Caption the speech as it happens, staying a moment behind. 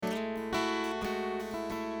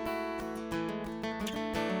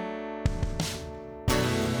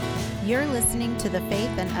You're listening to the Faith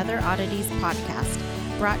and Other Oddities podcast,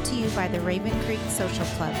 brought to you by the Raven Creek Social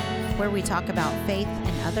Club, where we talk about faith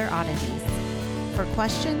and other oddities. For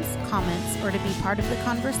questions, comments, or to be part of the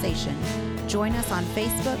conversation, join us on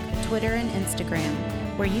Facebook, Twitter, and Instagram,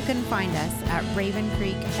 where you can find us at Raven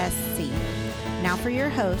Creek SC. Now for your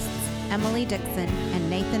hosts, Emily Dixon and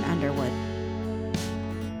Nathan Underwood.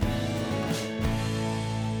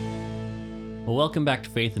 Well, welcome back to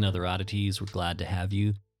Faith and Other Oddities. We're glad to have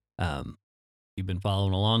you. You've been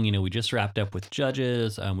following along. We just wrapped up with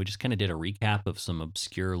Judges. We just kind of did a recap of some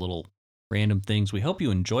obscure little random things. We hope you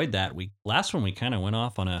enjoyed that. Last one we kind of went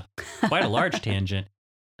off on quite a large tangent,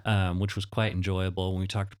 which was quite enjoyable when we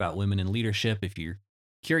talked about women in leadership. If you're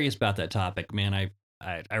curious about that topic, man,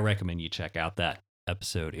 I recommend you check out that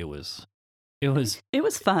episode. It was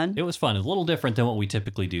fun. It was fun. It's a little different than what we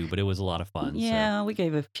typically do, but it was a lot of fun. Yeah, so. We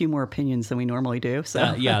gave a few more opinions than we normally do.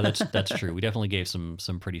 So yeah, that's true. We definitely gave some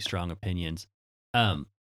pretty strong opinions.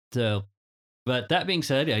 But that being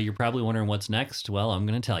said, you're probably wondering what's next. Well, I'm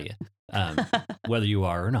going to tell you, whether you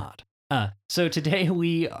are or not. So today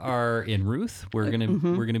we are in Ruth. We're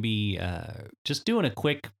gonna be just doing a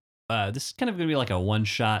quick. This is kind of going to be like a one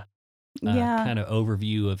shot kind of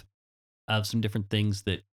overview of some different things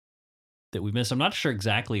that we missed. I'm not sure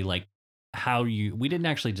exactly like we didn't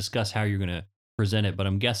actually discuss how you're going to present it, but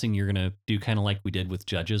I'm guessing you're going to do kind of like we did with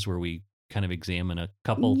Judges, where we kind of examine a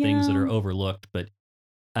couple things that are overlooked. But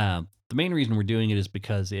the main reason we're doing it is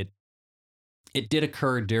because it did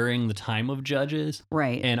occur during the time of Judges.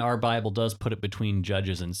 Right. And our Bible does put it between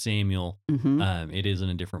Judges and Samuel. Mm-hmm. It is in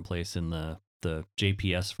a different place in the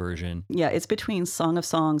JPS version. Yeah, it's between Song of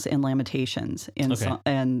Songs and Lamentations in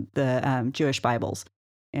the Jewish Bibles.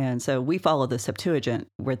 And so we follow the Septuagint,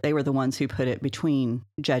 where they were the ones who put it between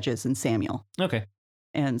Judges and Samuel. Okay.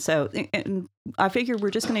 And so I figure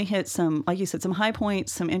we're just going to hit some, like you said, some high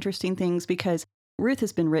points, some interesting things, because Ruth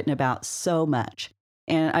has been written about so much.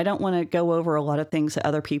 And I don't want to go over a lot of things that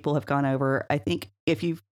other people have gone over. I think if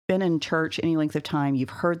you've been in church any length of time, you've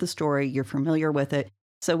heard the story, you're familiar with it.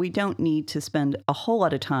 So we don't need to spend a whole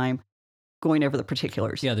lot of time going over the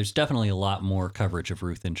particulars. Yeah, there's definitely a lot more coverage of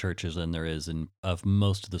Ruth in churches than there is of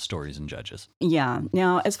most of the stories in Judges. Yeah.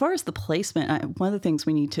 Now, as far as the placement, one of the things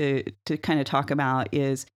we need to kind of talk about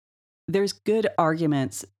is there's good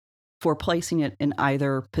arguments for placing it in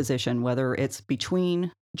either position, whether it's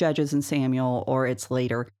between Judges and Samuel or it's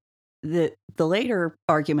later. The later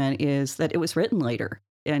argument is that it was written later,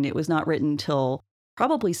 and it was not written till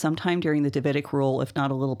probably sometime during the Davidic rule, if not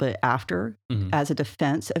a little bit after, as a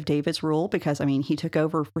defense of David's rule, because, he took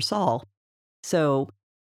over for Saul. So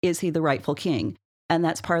is he the rightful king? And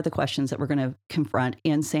that's part of the questions that we're going to confront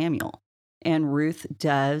in Samuel. And Ruth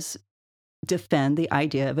does defend the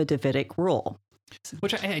idea of a Davidic rule.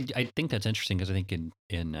 Which I think that's interesting, because I think in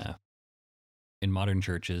modern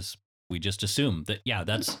churches, we just assume that,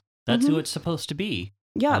 that's who it's supposed to be.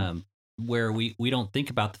 Yeah. Where we don't think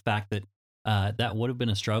about the fact that that would have been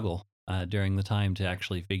a struggle during the time to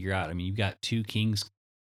actually figure out. You've got two kings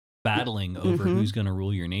battling over who's going to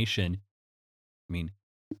rule your nation.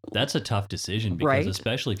 That's a tough decision, because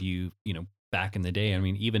especially if you back in the day,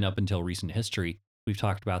 even up until recent history, we've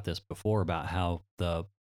talked about this before, about how the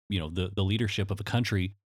leadership of a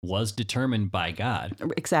country was determined by God.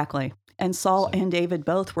 Exactly. And Saul and David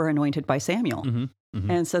both were anointed by Samuel. Mm-hmm.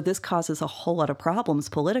 Mm-hmm. And so this causes a whole lot of problems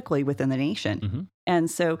politically within the nation. Mm-hmm. And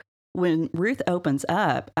so when Ruth opens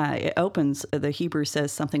up, the Hebrew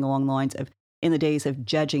says something along the lines of, in the days of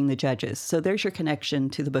judging the judges. So there's your connection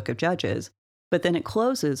to the book of Judges. But then it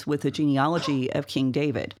closes with the genealogy of King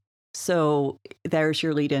David. So there's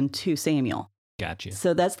your lead in to Samuel. Gotcha.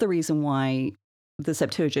 So that's the reason why the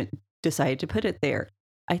Septuagint decided to put it there.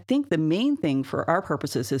 I think the main thing for our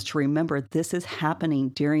purposes is to remember this is happening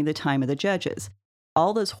during the time of the Judges.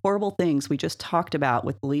 All those horrible things we just talked about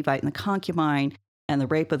with the Levite and the concubine and the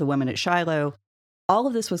rape of the women at Shiloh, all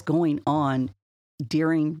of this was going on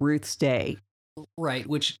during Ruth's day. Right,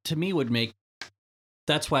 which to me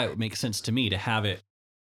that's why it would make sense to me to have it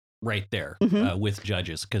right there with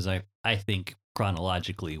Judges, because I think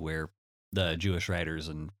chronologically where the Jewish writers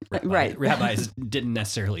and rabbis didn't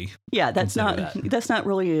necessarily that's not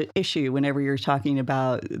really an issue whenever you're talking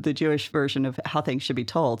about the Jewish version of how things should be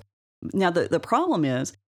told. Now, the problem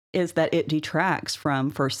is that it detracts from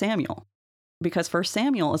 1 Samuel, because 1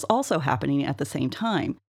 Samuel is also happening at the same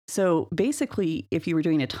time. So basically, if you were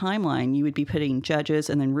doing a timeline, you would be putting Judges,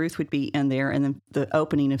 and then Ruth would be in there, and then the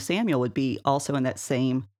opening of Samuel would be also in that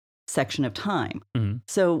same section of time. Mm-hmm.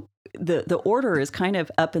 So the order is kind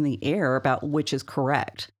of up in the air about which is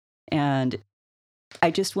correct. And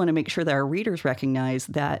I just want to make sure that our readers recognize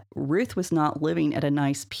that Ruth was not living at a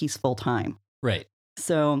nice, peaceful time. Right.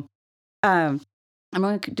 So I'm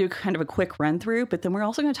going to do kind of a quick run through, but then we're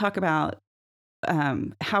also going to talk about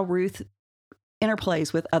how Ruth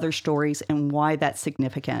interplays with other stories and why that's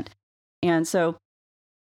significant. And so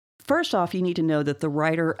first off, you need to know that the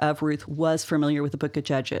writer of Ruth was familiar with the book of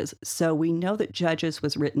Judges. So we know that Judges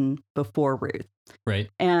was written before Ruth. Right.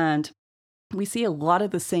 And we see a lot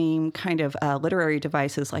of the same kind of literary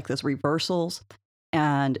devices like those reversals.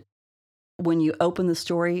 And when you open the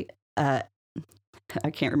story, I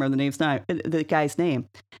can't remember the guy's name.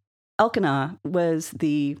 Elkanah was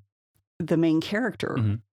the main character.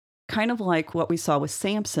 Mm-hmm. Kind of like what we saw with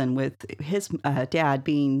Samson, with his dad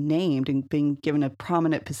being named and being given a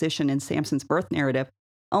prominent position in Samson's birth narrative,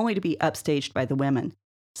 only to be upstaged by the women.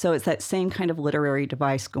 So it's that same kind of literary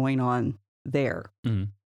device going on there.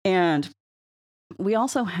 Mm-hmm. And we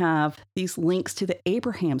also have these links to the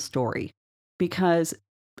Abraham story because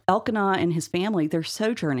Elkanah and his family, they're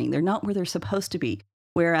sojourning. They're not where they're supposed to be.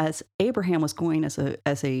 Whereas Abraham was going as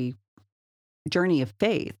a journey of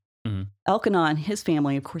faith. Mm-hmm. Elkanah and his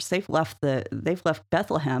family, of course, they've left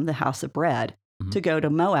Bethlehem, the house of bread, Mm-hmm. to go to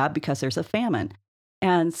Moab because there's a famine.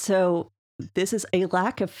 And so this is a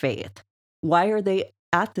lack of faith. Why are they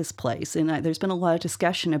at this place? And there's been a lot of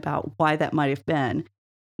discussion about why that might have been.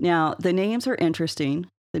 Now, the names are interesting.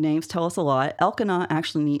 The names tell us a lot. Elkanah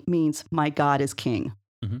actually means my God is king.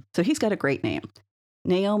 Mm-hmm. So he's got a great name.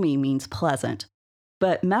 Naomi means pleasant.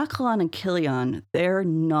 But Machlon and Kilion, they're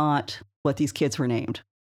not what these kids were named.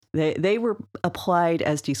 They were applied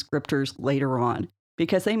as descriptors later on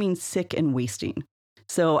because they mean sick and wasting.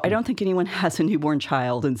 So I don't think anyone has a newborn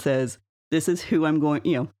child and says, this is who I'm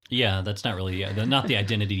going, Yeah, that's not really not the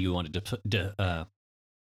identity you wanted to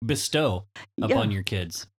bestow upon your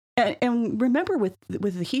kids. And remember with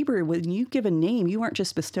the Hebrew, when you give a name, you aren't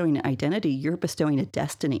just bestowing an identity, you're bestowing a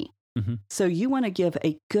destiny. Mm-hmm. So you want to give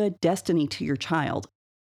a good destiny to your child.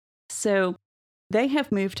 So they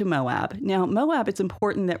have moved to Moab. Now, Moab, it's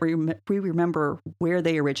important that we remember where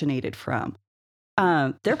they originated from.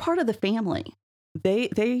 They're part of the family.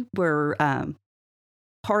 They were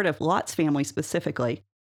part of Lot's family specifically.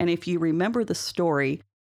 And if you remember the story,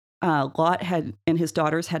 Lot and his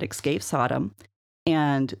daughters had escaped Sodom.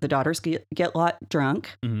 And the daughters get Lot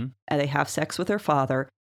drunk. Mm-hmm. And they have sex with their father.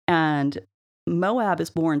 And Moab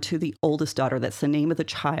is born to the oldest daughter. That's the name of the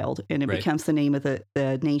child. And it becomes the name of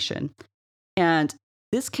the nation. And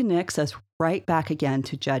this connects us right back again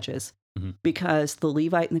to Judges. Mm-hmm. Because the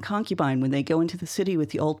Levite and the concubine, when they go into the city with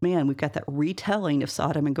the old man, we've got that retelling of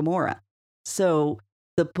Sodom and Gomorrah. So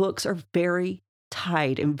the books are very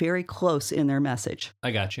tied and very close in their message.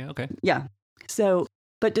 I got you. Okay. Yeah. So,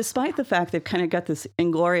 but despite the fact they've kind of got this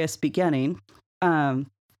inglorious beginning,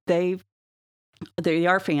 they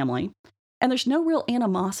are family. And there's no real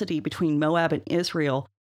animosity between Moab and Israel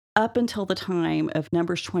up until the time of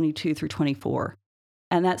Numbers 22 through 24.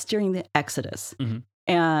 And that's during the Exodus. Mm-hmm.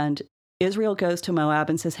 And Israel goes to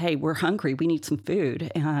Moab and says, hey, we're hungry. We need some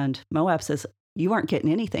food. And Moab says, you aren't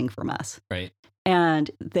getting anything from us. Right.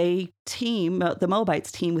 And the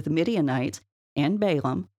Moabites team with the Midianites and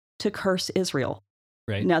Balaam to curse Israel.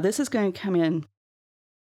 Right. Now, this is going to come in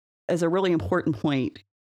as a really important point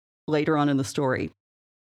later on in the story.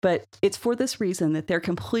 But it's for this reason that they're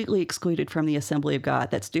completely excluded from the assembly of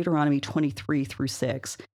God. That's Deuteronomy 23 through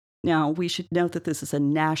 6. Now, we should note that this is a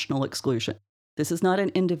national exclusion. This is not an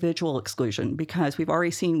individual exclusion because we've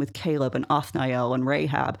already seen with Caleb and Othniel and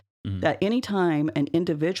Rahab that anytime an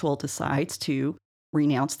individual decides to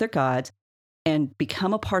renounce their gods and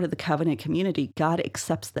become a part of the covenant community, God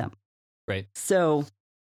accepts them. Right. So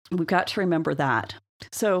we've got to remember that.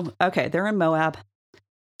 So, okay, they're in Moab.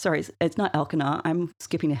 Sorry, it's not Elkanah. I'm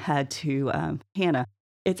skipping ahead to Hannah.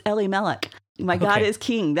 It's Elimelech. My God is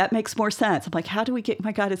king. That makes more sense. I'm like, how do we get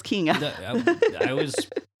my God is king? I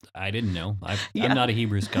didn't know. I'm not a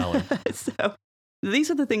Hebrew scholar. So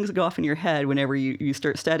these are the things that go off in your head whenever you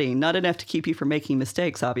start studying. Not enough to keep you from making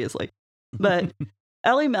mistakes, obviously. But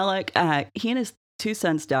Elimelech, he and his 2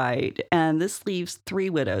 sons died, and this leaves 3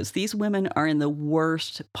 widows. These women are in the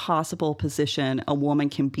worst possible position a woman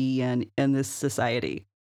can be in this society.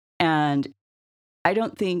 And I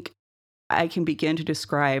don't think I can begin to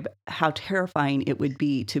describe how terrifying it would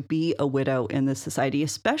be to be a widow in this society,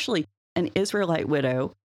 especially an Israelite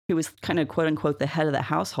widow who was kind of, quote unquote, the head of the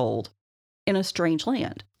household in a strange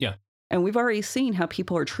land. Yeah. And we've already seen how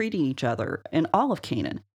people are treating each other in all of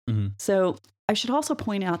Canaan. Mm-hmm. So I should also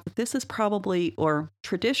point out that this is probably, or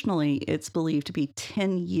traditionally, it's believed to be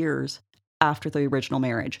 10 years after the original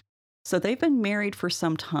marriage. So they've been married for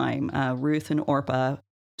some time, Ruth and Orpah,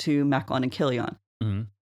 to Machlon and Kilion. Mhm.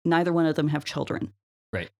 Neither one of them have children.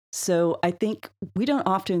 Right. So I think we don't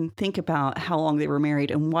often think about how long they were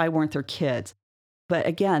married and why weren't there kids. But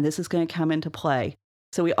again, this is going to come into play.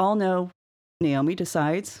 So we all know Naomi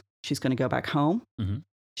decides she's going to go back home. Mhm.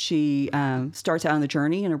 She starts out on the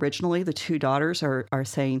journey, and originally the two daughters are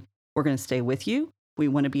saying, we're going to stay with you. We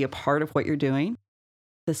want to be a part of what you're doing.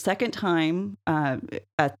 The second time,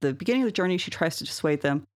 at the beginning of the journey, she tries to dissuade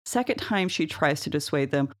them. Second time, she tries to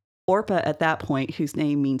dissuade them. Orpah, at that point, whose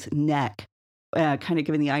name means neck, kind of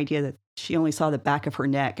giving the idea that she only saw the back of her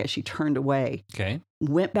neck as she turned away, Okay.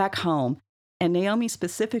 went back home. And Naomi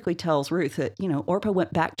specifically tells Ruth that, Orpah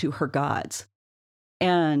went back to her gods.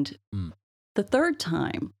 And the third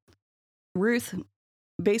time, Ruth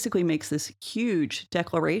basically makes this huge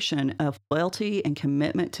declaration of loyalty and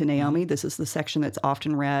commitment to Naomi. This is the section that's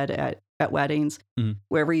often read at weddings. Mhm.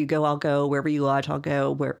 Wherever you go, I'll go. Wherever you lodge, I'll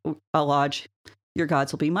go. Where I'll lodge, your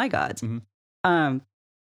gods will be my gods. Mhm.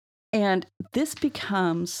 And this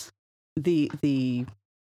becomes the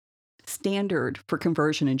standard for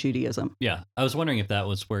conversion in Judaism. Yeah. I was wondering if that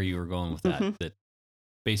was where you were going with that. Mhm. That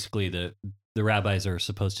basically the rabbis are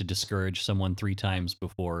supposed to discourage someone 3 times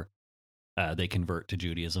before they convert to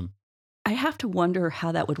Judaism. I have to wonder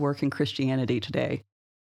how that would work in Christianity today.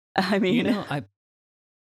 I mean,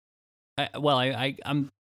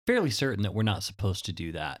 I'm fairly certain that we're not supposed to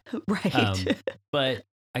do that. right. But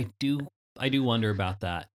I do wonder about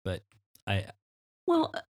that. But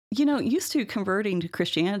Well, used to converting to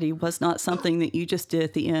Christianity was not something that you just did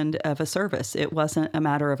at the end of a service. It wasn't a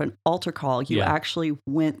matter of an altar call. You actually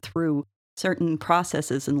went through certain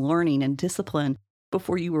processes and learning and discipline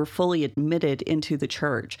before you were fully admitted into the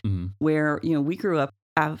church. Where, we grew up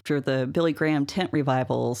after the Billy Graham tent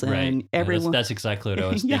revivals, and right. everyone. That's exactly what I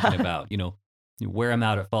was thinking about. You wear them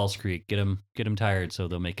out at Falls Creek, get them tired so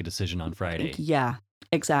they'll make a decision on Friday. Yeah.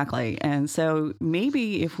 Exactly. And so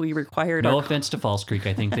maybe if we required No offense to Falls Creek.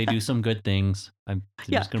 I think they do some good things. I'm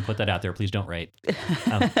just going to put that out there. Please don't write.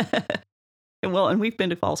 Well, and we've been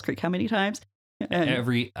to Falls Creek how many times? And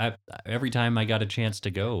every time I got a chance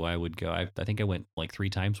to go, I would go. I think I went like 3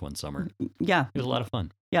 times one summer. Yeah. It was a lot of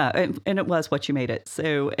fun. Yeah. And it was what you made it.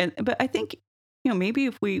 So, but I think, maybe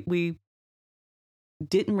if we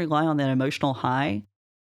didn't rely on that emotional high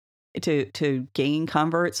to gain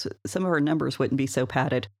converts, some of our numbers wouldn't be so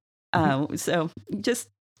padded. So just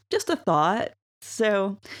a thought.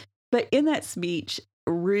 So, but in that speech,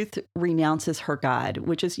 Ruth renounces her God,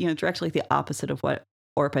 which is, directly the opposite of what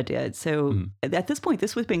Orpah did. So at this point,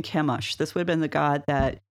 this would have been Chemosh. This would have been the god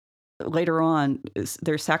that later on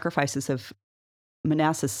there's sacrifices of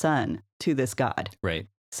Manasseh's son to this god. Right.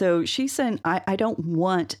 So she's saying, I don't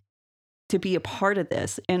want to be a part of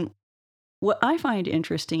this. And what I find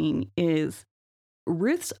interesting is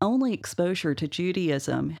Ruth's only exposure to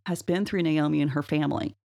Judaism has been through Naomi and her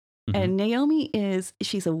family. And Naomi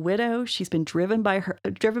she's a widow. She's been driven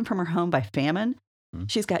from her home by famine.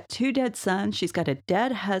 She's got 2 dead sons. She's got a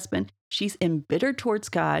dead husband. She's embittered towards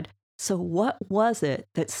God. So what was it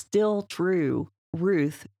that still drew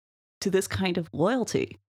Ruth to this kind of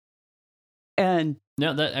loyalty? And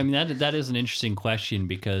no, that is an interesting question,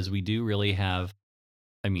 because we do really have,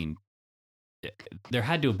 there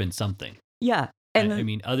had to have been something. Yeah.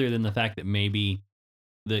 And other than the fact that maybe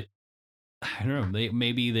that, I don't know,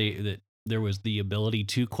 that there was the ability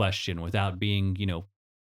to question without being,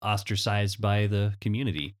 ostracized by the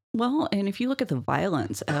community. Well, and if you look at the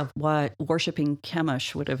violence of what worshiping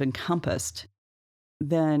Chemosh would have encompassed,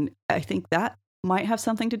 then I think that might have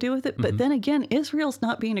something to do with it. But then again, Israel's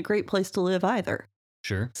not being a great place to live either.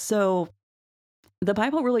 Sure. So the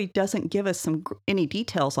Bible really doesn't give us any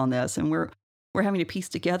details on this, and we're having to piece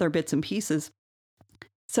together bits and pieces.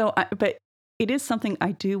 So, but it is something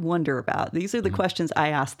I do wonder about. These are the questions I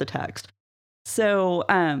ask the text. So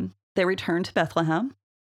they return to Bethlehem,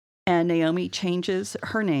 and Naomi changes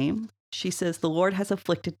her name. She says, "The Lord has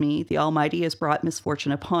afflicted me. The Almighty has brought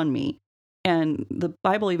misfortune upon me." And the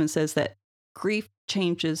Bible even says that grief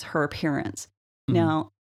changes her appearance.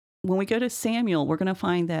 Now, when we go to Samuel, we're going to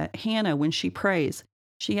find that Hannah, when she prays,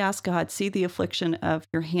 she asks God, "See the affliction of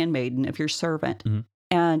your handmaiden, of your servant."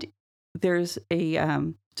 And there's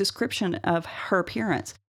a description of her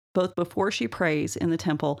appearance, both before she prays in the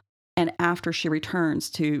temple and after she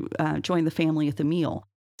returns to join the family at the meal.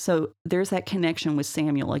 So there's that connection with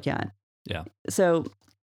Samuel again. Yeah. So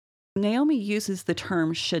Naomi uses the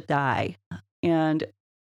term Shaddai, and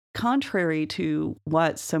contrary to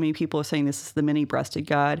what so many people are saying, this is the many-breasted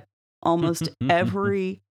God, almost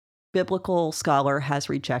every biblical scholar has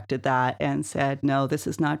rejected that and said, no, this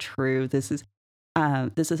is not true. This is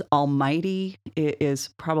Almighty. It is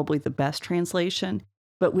probably the best translation.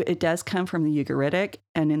 but it does come from the Ugaritic.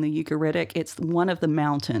 And in the Ugaritic, it's one of the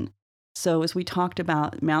mountain. So as we talked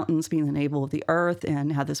about mountains being the navel of the earth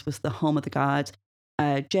and how this was the home of the gods,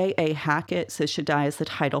 J.A. Hackett says Shaddai is the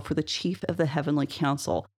title for the chief of the heavenly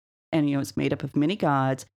council. And, it's made up of many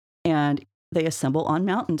gods, and they assemble on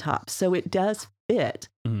mountaintops. So it does fit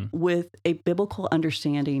with a biblical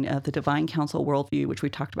understanding of the divine council worldview, which we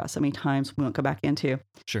talked about so many times. We won't go back into.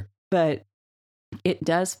 Sure. But it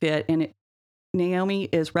does fit. And Naomi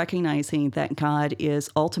is recognizing that God is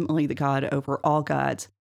ultimately the God over all gods,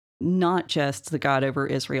 not just the God over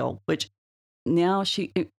Israel, which now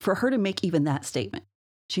for her to make even that statement,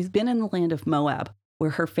 she's been in the land of Moab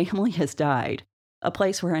where her family has died, a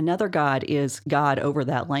place where another God is God over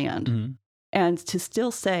that land. Mm-hmm. And to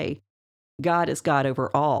still say God is God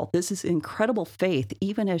over all, this is incredible faith,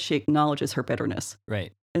 even as she acknowledges her bitterness.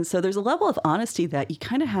 Right. And so there's a level of honesty that you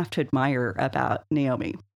kind of have to admire about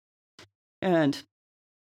Naomi. And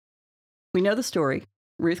we know the story.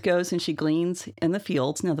 Ruth goes and she gleans in the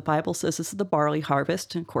fields. Now, the Bible says this is the barley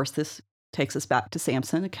harvest. And of course, this takes us back to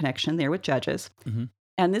Samson, a connection there with Judges. Mm-hmm.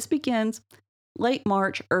 And this begins late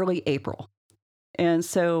March, early April. And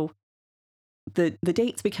so the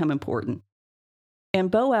dates become important. And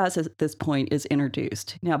Boaz at this point is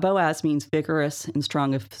introduced. Now, Boaz means vigorous and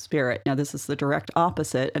strong of spirit. Now, this is the direct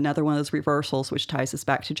opposite, another one of those reversals, which ties us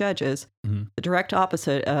back to Judges, the direct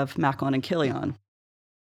opposite of Machlon and Chilion.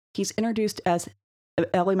 He's introduced as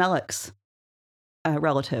Elimelech's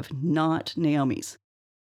relative, not Naomi's.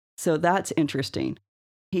 So that's interesting.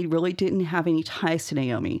 He really didn't have any ties to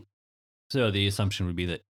Naomi. So the assumption would be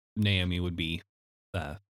that Naomi would be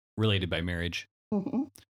related by marriage. Mm-hmm.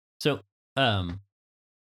 So,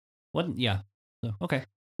 what? Yeah. So, okay.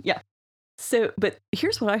 Yeah. So, but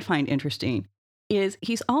here's what I find interesting is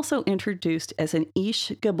he's also introduced as an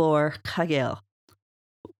Ish Gabor Kagel,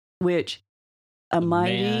 which a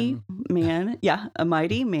mighty man, a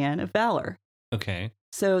mighty man of valor. Okay.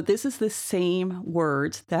 So this is the same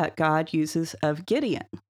words that God uses of Gideon.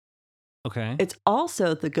 Okay. It's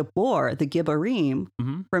also the Gabor, the Gibborim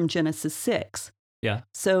from Genesis 6. Yeah.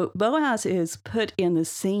 So Boaz is put in the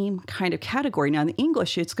same kind of category. Now, in the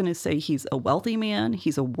English, it's going to say he's a wealthy man,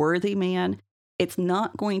 he's a worthy man. It's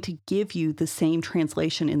not going to give you the same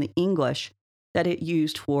translation in the English that it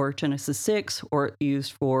used for Genesis 6 or it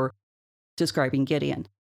used for describing Gideon.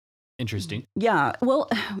 Interesting. Yeah. Well,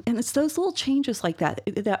 and it's those little changes like that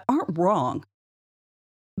that aren't wrong,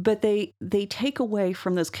 but they take away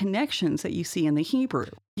from those connections that you see in the Hebrew.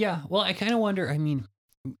 Yeah. Well, I kind of wonder,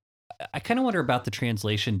 I kind of wonder about the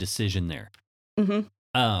translation decision there.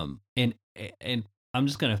 Mm-hmm. And I'm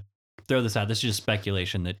just going to throw this out. This is just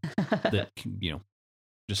speculation that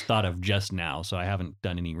just thought of just now. So I haven't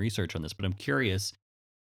done any research on this, but I'm curious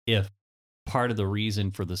if part of the reason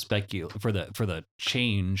for the for the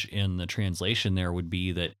change in the translation there would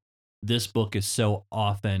be that this book is so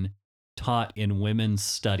often taught in women's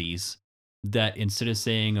studies that instead of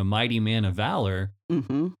saying a mighty man of valor,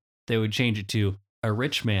 they would change it to a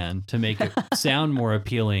rich man to make it sound more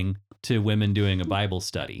appealing to women doing a Bible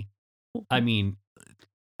study. I mean,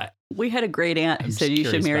 we had a great aunt who said you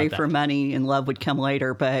should marry for money and love would come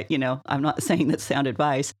later. But, I'm not saying that's sound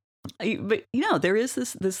advice. But, there is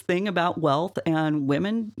this thing about wealth, and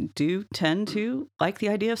women do tend to like the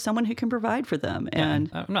idea of someone who can provide for them.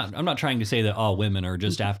 And I'm not trying to say that all women are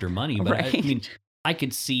just after money, but right. I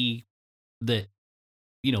could see that,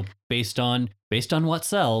 based on what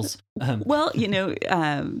sells. Well,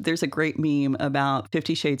 there's a great meme about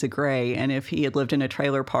 50 Shades of Grey, and if he had lived in a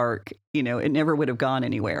trailer park, it never would have gone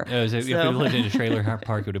anywhere. If he lived in a trailer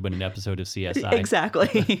park, it would have been an episode of CSI.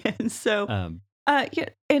 Exactly. And so, and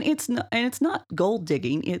it's not gold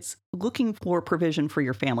digging. It's looking for provision for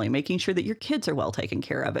your family, making sure that your kids are well taken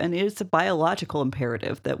care of. And it's a biological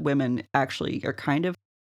imperative that women actually are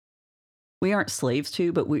we aren't slaves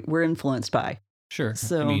to, but we're influenced by. Sure.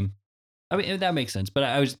 So, I mean that makes sense,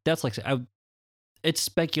 but it's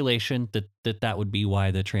speculation that would be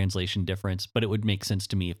why the translation difference, but it would make sense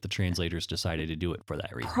to me if the translators decided to do it for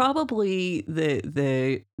that reason. Probably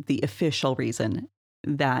the official reason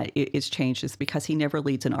that it is changed is because he never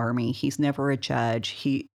leads an army. He's never a judge.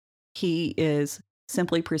 He is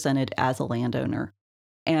simply presented as a landowner.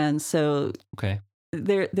 And so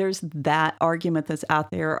there's that argument that's out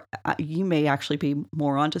there. You may actually be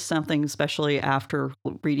more onto something, especially after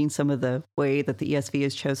reading some of the way that the ESV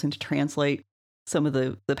has chosen to translate some of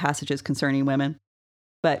the passages concerning women.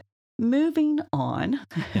 But moving on.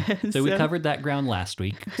 So we covered that ground last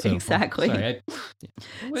week. So, exactly. Sorry,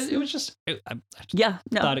 it was just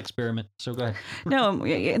thought experiment. So go ahead. No,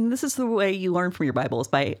 and this is the way you learn from your Bible is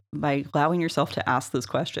by allowing yourself to ask those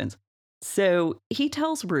questions. So he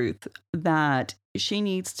tells Ruth that she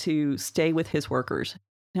needs to stay with his workers.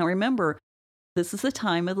 Now, remember, this is the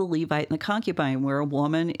time of the Levite and the concubine where a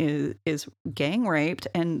woman is gang raped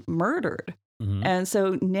and murdered. Mhm. And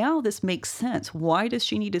so now this makes sense. Why does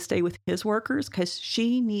she need to stay with his workers? Because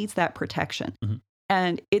she needs that protection. Mhm.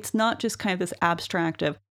 And it's not just kind of this abstract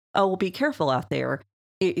of, oh, well, be careful out there.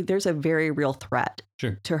 There's a very real threat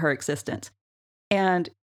Sure. to her existence. And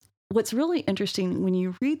what's really interesting when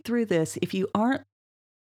you read through this, if you aren't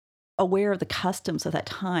aware of the customs of that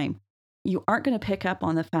time, you aren't going to pick up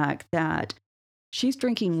on the fact that she's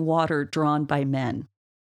drinking water drawn by men.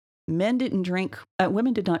 Women did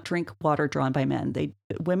not drink water drawn by men.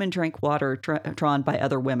 Women drank water drawn by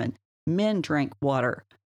other women. Men drank water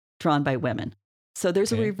drawn by women. So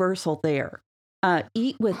there's a Okay. reversal there.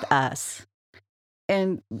 Eat with us.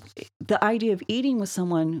 And the idea of eating with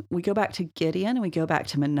someone, we go back to Gideon and we go back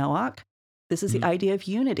to Manoach. This is Mhm. the idea of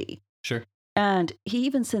unity. Sure. And he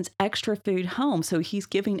even sends extra food home. So he's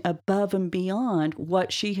giving above and beyond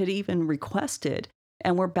what she had even requested.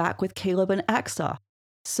 And we're back with Caleb and Achsah.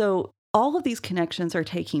 So all of these connections are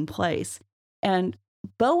taking place. And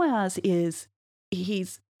Boaz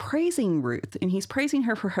he's praising Ruth, and he's praising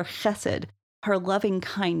her for her chesed, her loving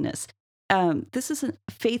kindness. This is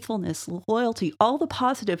faithfulness, loyalty, all the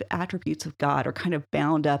positive attributes of God are kind of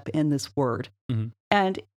bound up in this word. Mhm.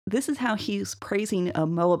 And this is how he's praising a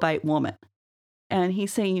Moabite woman. And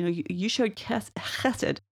he's saying, you showed chesed.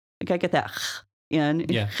 I got to get that in.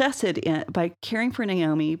 Yeah. Chesed by caring for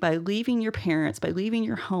Naomi, by leaving your parents, by leaving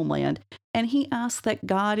your homeland. And he asks that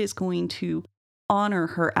God is going to honor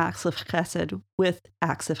her acts of chesed with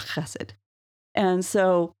acts of chesed. And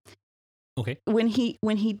so Okay. when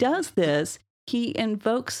he does this, he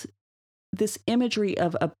invokes this imagery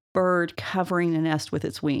of a bird covering a nest with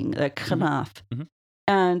its wing, a kanaf. Mhm.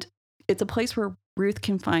 And it's a place where Ruth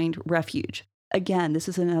can find refuge. Again, this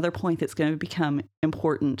is another point that's going to become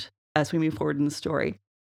important as we move forward in the story.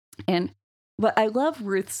 But I love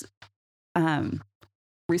Ruth's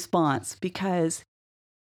response, because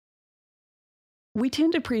we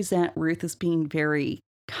tend to present Ruth as being very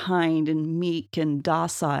kind and meek and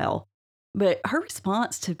docile. But her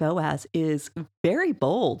response to Boaz is very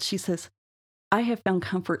bold. She says, I have found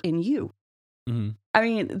comfort in you. Mhm. I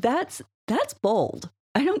mean, that's bold.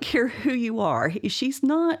 I don't care who you are. She's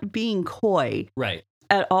not being coy Right.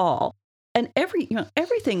 at all. And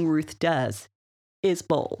everything Ruth does is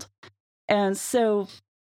bold. And so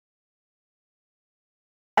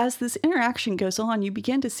as this interaction goes on, you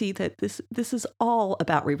begin to see that this is all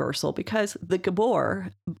about reversal, because the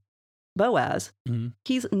Gabor, Boaz, Mhm.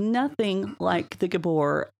 he's nothing like the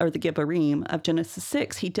Gabor or the Gibborim of Genesis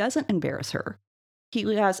 6. He doesn't embarrass her.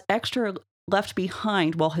 He has extra left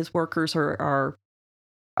behind while his workers are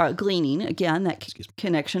gleaning. Again, that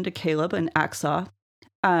connection to Caleb and Achsah.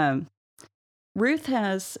 Ruth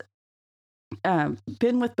has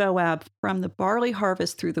been with Boaz from the barley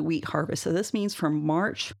harvest through the wheat harvest. So this means from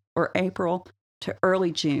March or April to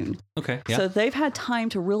early June. Okay. Yeah. So they've had time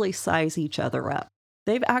to really size each other up.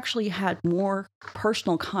 They've actually had more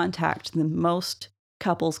personal contact than most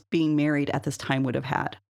couples being married at this time would have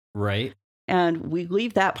had. Right. And we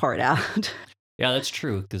leave that part out. Yeah, that's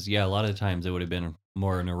true. Because a lot of times it would have been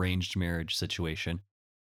more an arranged marriage situation.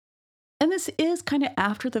 And this is kind of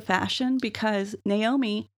after the fashion, because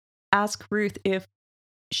Naomi asked Ruth if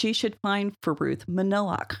she should find for Ruth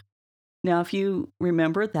Manoach. Now, if you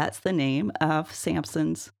remember, that's the name of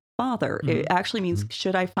Samson's father. It actually means,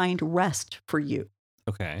 should I find rest for you?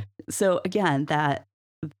 Okay. So again, that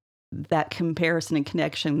comparison and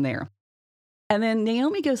connection there. And then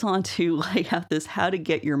Naomi goes on to lay out this how to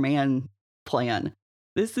get your man plan.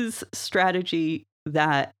 This is strategy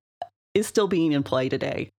that is still being in play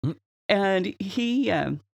today. Mm. And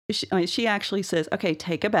she actually says, okay,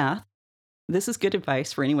 take a bath. This is good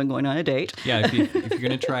advice for anyone going on a date. Yeah, if you're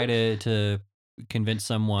going to try to convince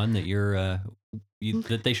someone that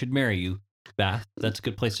that they should marry you, bath, that's a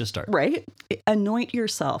good place to start. Right? Anoint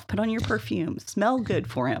yourself. Put on your perfume. Smell good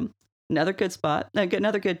for him. Another good spot.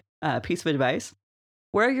 Another good piece of advice.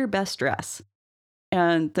 Wear your best dress.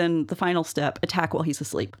 And then the final step, attack while he's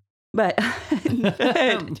asleep. But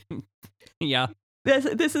Yeah.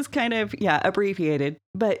 this is kind of, abbreviated.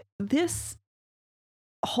 But this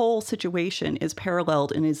whole situation is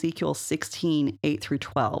paralleled in Ezekiel 16, 8 through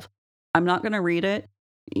 12. I'm not going to read it.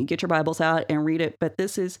 You get your Bibles out and read it. But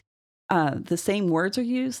this is the same words are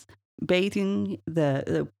used: bathing,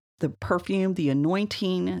 the perfume, the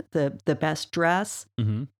anointing, the best dress.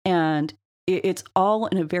 Mm-hmm. And it's all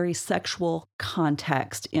in a very sexual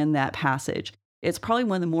context in that passage. It's probably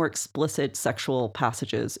one of the more explicit sexual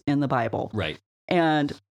passages in the Bible. Right.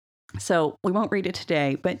 And So we won't read it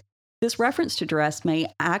today, but this reference to dress may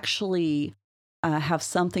actually have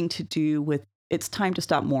something to do with it's time to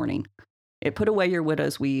stop mourning. It put away your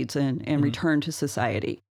widow's weeds and return to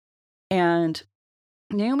society. And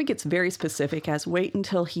Naomi gets very specific as wait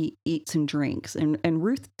until he eats and drinks. And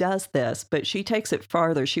Ruth does this, but she takes it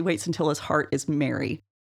farther. She waits until his heart is merry.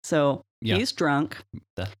 So he's drunk.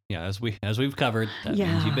 As we've covered, that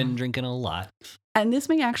means you've been drinking a lot. And this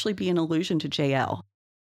may actually be an allusion to Jael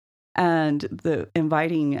and the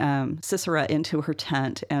inviting Sisera into her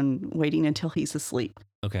tent and waiting until he's asleep.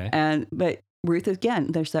 Okay. But Ruth,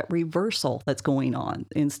 again, there's that reversal that's going on.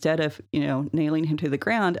 Instead of, nailing him to the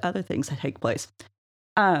ground, other things that take place.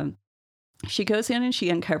 She goes in and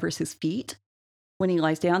she uncovers his feet when he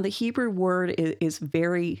lies down. The Hebrew word is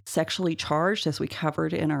very sexually charged, as we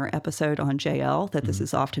covered in our episode on Jael, that this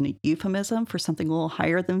is often a euphemism for something a little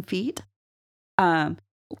higher than feet. To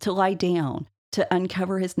lie down, to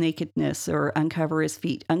uncover his nakedness or uncover his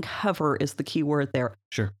feet. Uncover is the key word there.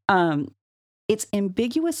 Sure. It's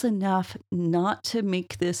ambiguous enough not to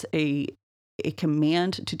make this a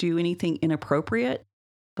command to do anything inappropriate,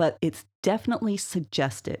 but it's definitely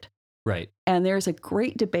suggested. Right. And there's a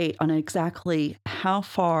great debate on exactly how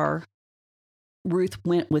far Ruth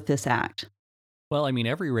went with this act. Well, I mean,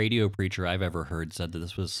 every radio preacher I've ever heard said that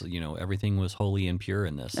this was, everything was holy and pure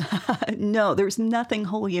in this. No, there's nothing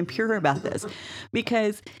holy and pure about this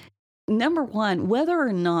because number one, whether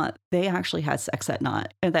or not they actually had sex that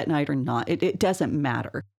night or not, it doesn't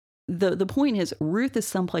matter. The point is, Ruth is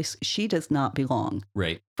someplace she does not belong.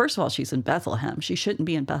 Right. First of all, she's in Bethlehem. She shouldn't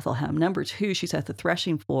be in Bethlehem. Number two, she's at the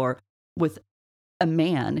threshing floor with a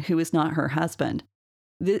man who is not her husband.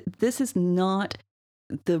 This is not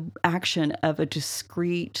the action of a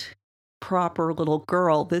discreet, proper little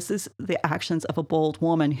girl. This is the actions of a bold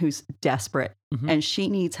woman who's desperate and she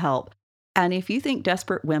needs help. And if you think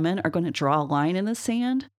desperate women are going to draw a line in the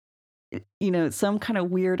sand, some kind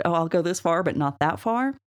of weird, I'll go this far, but not that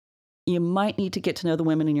far, you might need to get to know the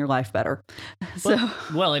women in your life better. So,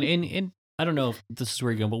 and I don't know if this is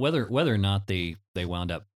where you're going, but whether or not they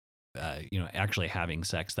wound up, actually having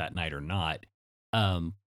sex that night or not,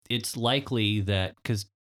 it's likely that, because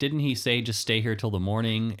didn't he say just stay here till the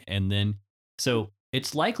morning? And then, so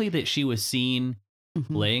it's likely that she was seen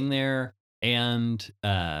laying there and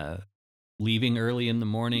leaving early in the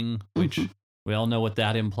morning, which we all know what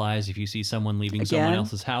that implies. If you see someone leaving someone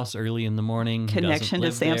else's house early in the morning, connection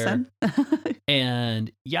to Samson.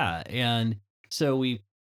 And so we,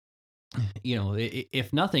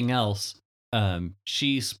 if nothing else,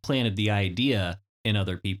 she's planted the idea in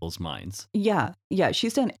other people's minds. Yeah.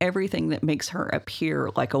 She's done everything that makes her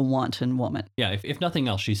appear like a wanton woman. Yeah. If nothing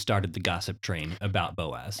else, she started the gossip train about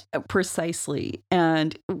Boaz. Precisely.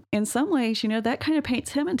 And in some ways, that kind of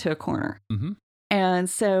paints him into a corner. Mm-hmm. And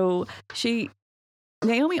so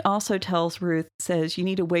Naomi also tells Ruth, says, you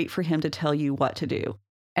need to wait for him to tell you what to do.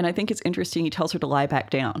 And I think it's interesting. He tells her to lie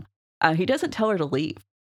back down. He doesn't tell her to leave.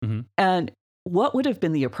 Mm-hmm. And what would have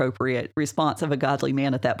been the appropriate response of a godly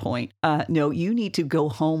man at that point? No, you need to go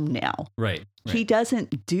home now. Right. He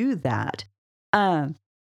doesn't do that.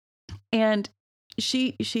 And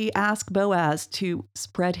she asked Boaz to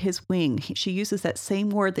spread his wing. She uses that same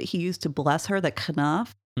word that he used to bless her, that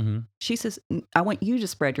kanaf. Mm-hmm. She says, I want you to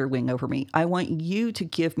spread your wing over me. I want you to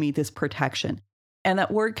give me this protection. And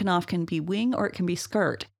that word kanaf can be wing or it can be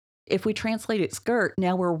skirt. If we translate it skirt,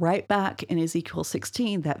 now we're right back in Ezekiel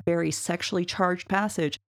 16, that very sexually charged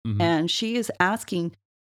passage. Mm-hmm. And she is asking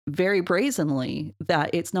very brazenly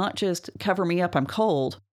that it's not just cover me up, I'm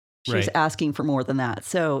cold. She's asking for more than that.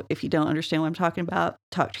 So if you don't understand what I'm talking about,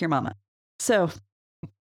 talk to your mama. So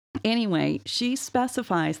anyway, she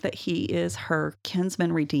specifies that he is her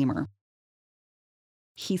kinsman redeemer.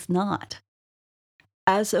 He's not.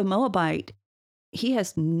 As a Moabite, he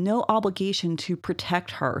has no obligation to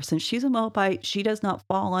protect her. Since she's a Moabite, she does not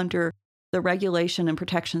fall under the regulation and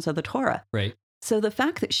protections of the Torah. Right. So the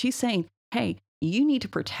fact that she's saying, hey, you need to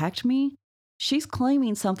protect me, she's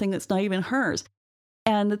claiming something that's not even hers.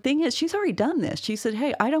 And the thing is, she's already done this. She said,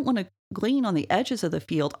 hey, I don't want to glean on the edges of the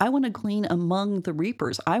field. I want to glean among the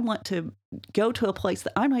reapers. I want to go to a place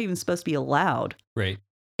that I'm not even supposed to be allowed. Right.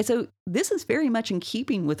 And so this is very much in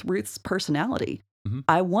keeping with Ruth's personality. Mm-hmm.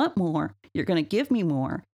 I want more. You're going to give me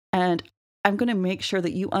more. And I'm going to make sure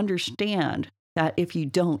that you understand that if you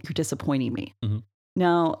don't, you're disappointing me. Mm-hmm.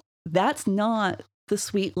 Now, that's not the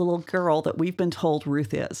sweet little girl that we've been told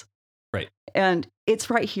Ruth is. Right. And it's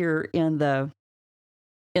right here in the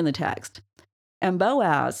text. And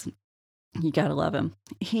Boaz, you got to love him.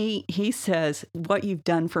 He says, what you've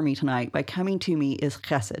done for me tonight by coming to me is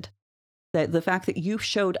chesed. That the fact that you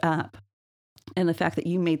showed up and the fact that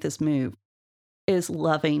you made this move is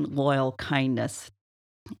loving, loyal kindness.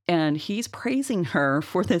 And he's praising her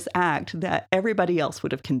for this act that everybody else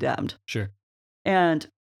would have condemned. Sure. And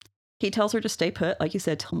he tells her to stay put, like you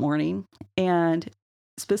said, till morning. And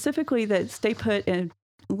specifically that stay put and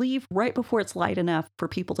leave right before it's light enough for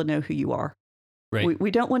people to know who you are. Right.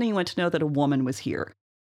 We don't want anyone to know that a woman was here.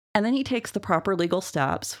 And then he takes the proper legal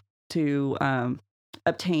steps to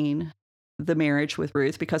obtain the marriage with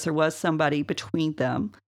Ruth, because there was somebody between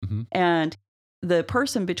them. Mm-hmm. And the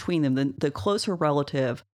person between them, the closer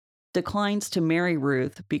relative, declines to marry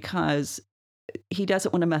Ruth because he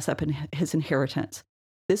doesn't want to mess up his inheritance.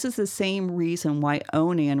 This is the same reason why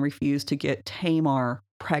Onan refused to get Tamar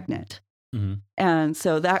pregnant. Mm-hmm. And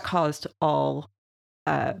so that caused all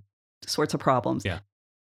sorts of problems. Yeah.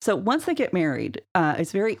 So once they get married,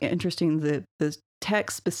 it's very interesting. The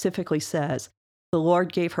text specifically says, the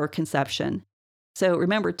Lord gave her conception. So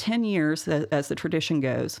remember, 10 years, as the tradition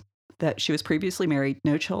goes, that she was previously married,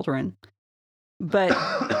 no children. But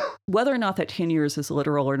whether or not that 10 years is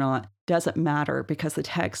literal or not doesn't matter, because the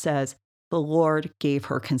text says the Lord gave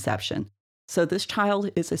her conception. So this child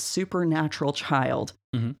is a supernatural child.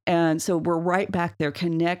 Mm-hmm. And so we're right back there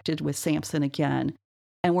connected with Samson again.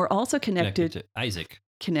 And we're also connected to Isaac.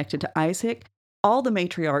 Connected to Isaac, all the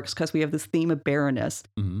matriarchs, because we have this theme of barrenness.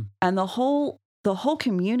 Mm-hmm. And the whole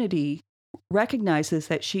community recognizes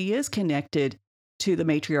that she is connected to the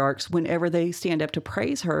matriarchs whenever they stand up to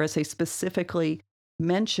praise her, as they specifically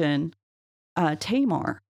mention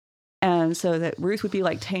Tamar. And so that Ruth would be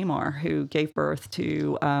like Tamar, who gave birth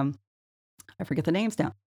to, I forget the names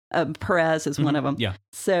now. Perez is one of them. Yeah.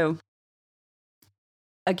 So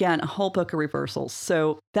again, a whole book of reversals.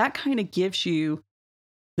 So that kind of gives you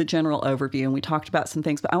the general overview. And we talked about some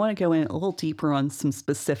things, but I want to go in a little deeper on some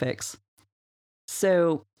specifics.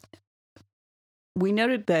 So we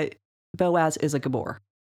noted that Boaz is a Gabor.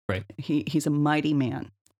 Right. He's a mighty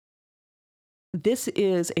man. This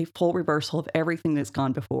is a full reversal of everything that's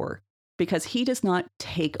gone before, because he does not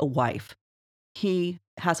take a wife. He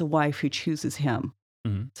has a wife who chooses him.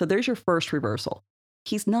 Mm-hmm. So there's your first reversal.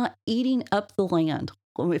 He's not eating up the land.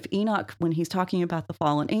 If Enoch, when he's talking about the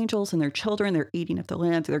fallen angels and their children, they're eating up the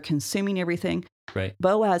land, they're consuming everything. Right.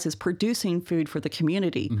 Boaz is producing food for the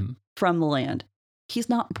community from the land. He's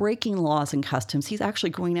not breaking laws and customs. He's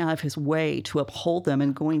actually going out of his way to uphold them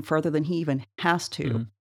and going further than he even has to. Mm-hmm.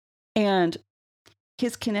 And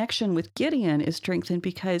his connection with Gideon is strengthened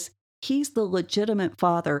because he's the legitimate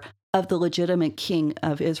father of the legitimate king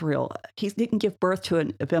of Israel. He didn't give birth to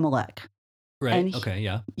an Abimelech. Right. And Okay.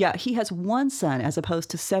 Yeah. Yeah, he has one son as opposed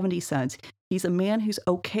to 70 sons. He's a man who's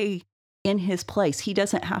okay in his place. He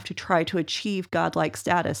doesn't have to try to achieve godlike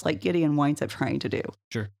status like Gideon winds up trying to do.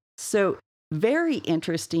 Sure. So very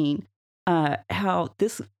interesting how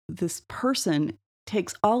this person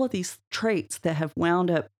takes all of these traits that have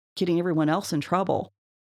wound up getting everyone else in trouble,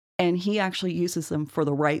 and he actually uses them for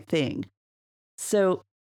the right thing. So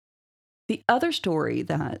the other story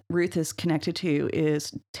that Ruth is connected to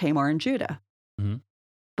is Tamar and Judah. Mm-hmm.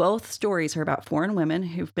 Both stories are about foreign women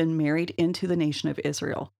who've been married into the nation of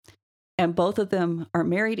Israel. And both of them are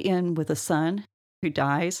married in with a son who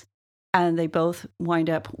dies, and they both wind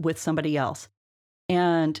up with somebody else.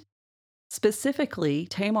 And specifically,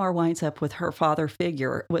 Tamar winds up with her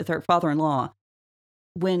with her father-in-law.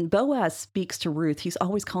 When Boaz speaks to Ruth, he's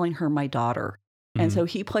always calling her my daughter. Mm-hmm. And so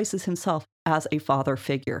he places himself as a father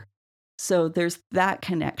figure. So there's that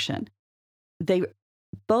connection.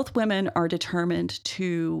 Both women are determined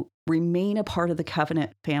to remain a part of the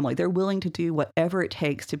covenant family. They're willing to do whatever it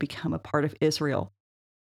takes to become a part of Israel.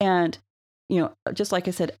 And, just like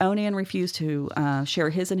I said, Onan refused to share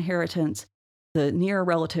his inheritance. The near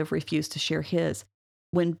relative refused to share his.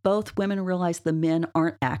 When both women realize the men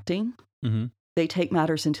aren't acting, they take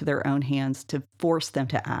matters into their own hands to force them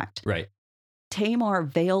to act. Right. Tamar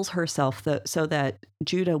veils herself so that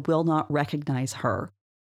Judah will not recognize her.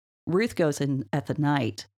 Ruth goes in at the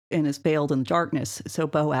night and is veiled in darkness, so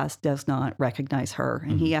Boaz does not recognize her.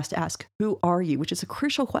 And he has to ask, "Who are you?" which is a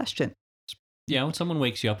crucial question. Yeah, when someone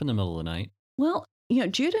wakes you up in the middle of the night. Well,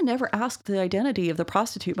 Judah never asked the identity of the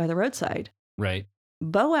prostitute by the roadside. Right.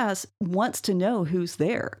 Boaz wants to know who's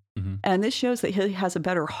there. Mm-hmm. And this shows that he has a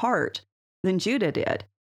better heart than Judah did.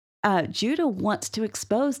 Judah wants to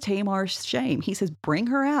expose Tamar's shame. He says, "Bring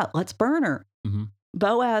her out. Let's burn her." Mm-hmm.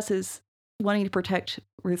 Boaz is wanting to protect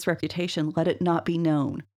Ruth's reputation. Let it not be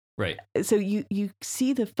known. Right. So you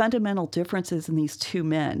see the fundamental differences in these two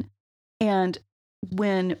men. And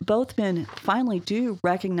when both men finally do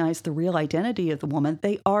recognize the real identity of the woman,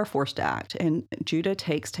 they are forced to act. And Judah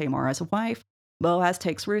takes Tamar as a wife. Boaz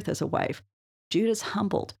takes Ruth as a wife. Judah's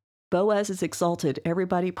humbled. Boaz is exalted.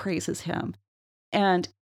 Everybody praises him. And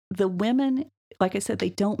the women, like I said, they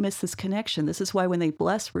don't miss this connection. This is why when they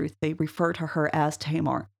bless Ruth, they refer to her as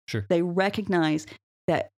Tamar. Sure. They recognize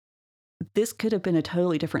that this could have been a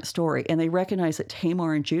totally different story. And they recognize that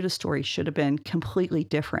Tamar and Judah's story should have been completely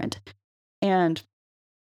different. And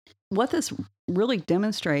what this really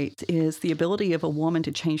demonstrates is the ability of a woman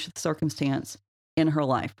to change the circumstance in her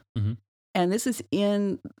life. Mm-hmm. And this is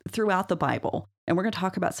throughout the Bible. And we're going to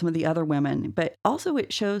talk about some of the other women, but also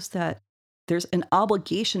it shows that there's an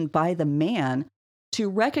obligation by the man to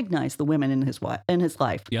recognize the women in his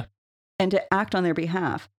life, yeah, and to act on their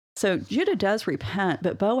behalf. So Judah does repent,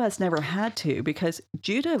 but Boaz never had to, because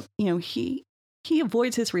Judah, he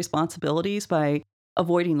avoids his responsibilities by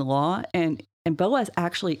avoiding the law, and Boaz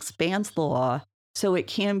actually expands the law so it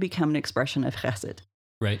can become an expression of chesed.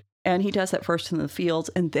 Right. And he does that first in the fields,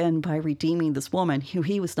 and then by redeeming this woman who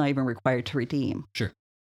he was not even required to redeem. Sure.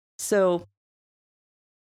 So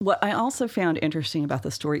what I also found interesting about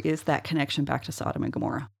the story is that connection back to Sodom and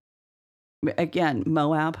Gomorrah. Again,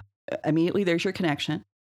 Moab, immediately there's your connection.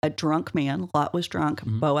 A drunk man, Lot was drunk,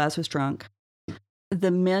 Mm-hmm. Boaz was drunk.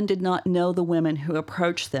 The men did not know the women who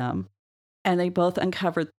approached them, and they both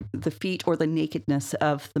uncovered the feet or the nakedness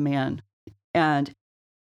of the man. And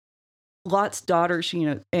Lot's daughters,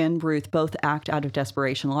 and Ruth both act out of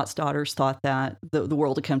desperation. Lot's daughters thought that the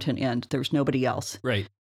world had come to an end. There was nobody else. Right.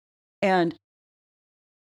 And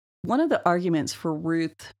one of the arguments for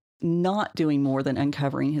Ruth not doing more than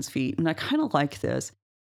uncovering his feet, and I kind of like this,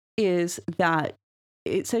 is that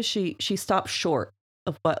it says she stopped short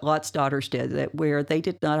of what Lot's daughters did, that where they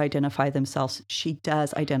did not identify themselves, she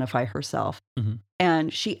does identify herself. Mm-hmm.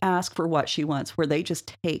 And she asks for what she wants, where they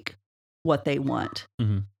just take what they want.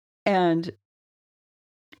 Mm-hmm. And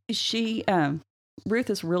Ruth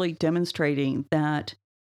is really demonstrating that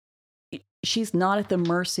she's not at the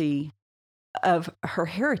mercy of her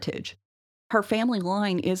heritage. Her family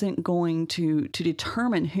line isn't going to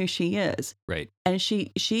determine who she is. Right. And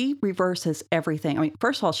she reverses everything. I mean,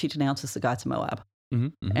 first of all, she denounces the gods of Moab. Mm-hmm.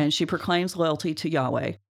 Mm-hmm. And she proclaims loyalty to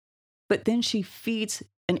Yahweh. But then she feeds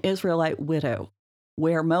an Israelite widow,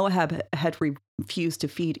 where Moab had refused to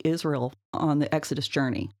feed Israel on the Exodus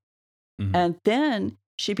journey. Mm-hmm. And then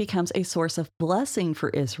she becomes a source of blessing for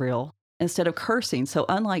Israel instead of cursing. So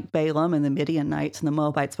unlike Balaam and the Midianites and the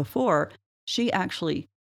Moabites before, she actually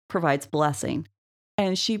provides blessing.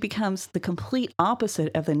 And she becomes the complete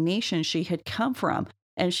opposite of the nation she had come from.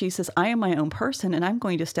 And she says, I am my own person, and I'm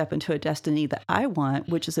going to step into a destiny that I want,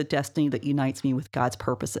 which is a destiny that unites me with God's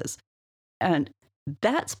purposes. And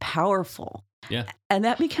that's powerful. Yeah. And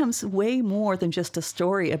that becomes way more than just a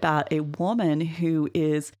story about a woman who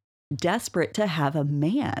is desperate to have a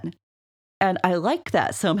man. And I like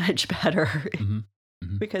that so much better. Mm-hmm.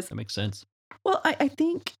 Mm-hmm. Because that makes sense. Well, I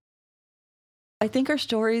think our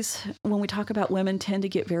stories, when we talk about women, tend to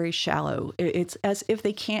get very shallow. It's as if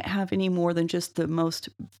they can't have any more than just the most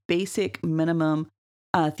basic minimum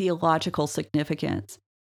theological significance.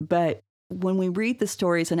 But when we read the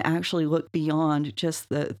stories and actually look beyond just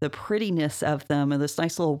the prettiness of them and this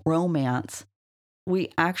nice little romance, we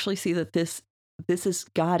actually see that this is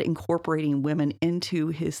God incorporating women into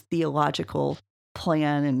his theological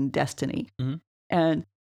plan and destiny. Mm-hmm. And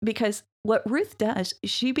because what Ruth does,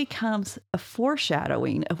 she becomes a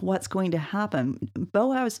foreshadowing of what's going to happen.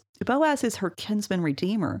 Boaz is her kinsman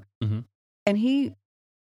redeemer, mm-hmm. and he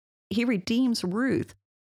redeems Ruth.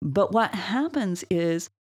 But what happens is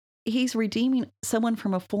he's redeeming someone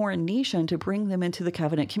from a foreign nation to bring them into the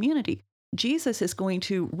covenant community. Jesus is going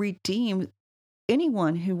to redeem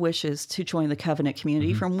anyone who wishes to join the covenant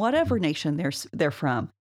community mm-hmm. from whatever nation they're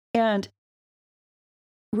from. And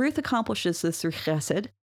Ruth accomplishes this through chesed.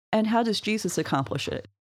 And how does Jesus accomplish it?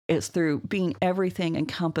 It's through being everything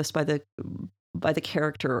encompassed by the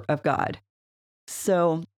character of God.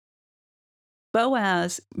 So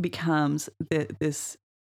Boaz becomes this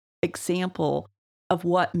example of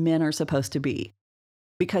what men are supposed to be,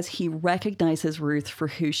 because he recognizes Ruth for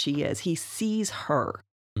who she is. He sees her,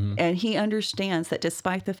 mm-hmm. and he understands that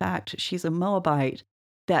despite the fact she's a Moabite,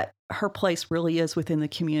 that her place really is within the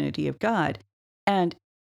community of God. And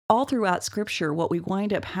all throughout Scripture, what we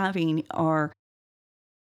wind up having are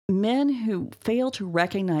men who fail to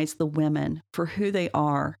recognize the women for who they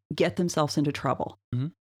are, get themselves into trouble.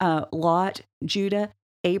 Mm-hmm. Lot, Judah,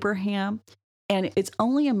 Abraham. And it's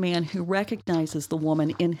only a man who recognizes the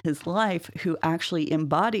woman in his life who actually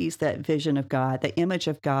embodies that vision of God, the image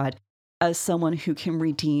of God, as someone who can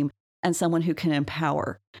redeem and someone who can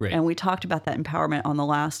empower. Right. And we talked about that empowerment on the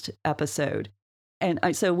last episode.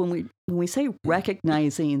 And so when we say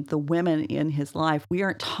recognizing the women in his life, we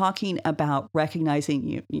aren't talking about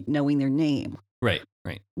recognizing knowing their name. Right.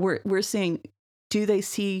 We're saying, do they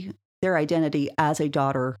see their identity as a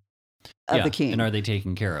daughter of the king? And are they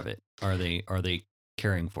taking care of it? Are they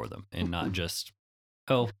caring for them and not just,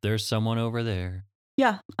 oh, there's someone over there?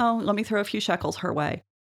 Yeah. Oh, let me throw a few shekels her way.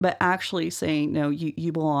 But actually saying, no,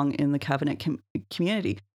 you belong in the covenant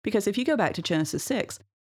community. Because if you go back to Genesis 6,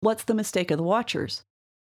 what's the mistake of the watchers?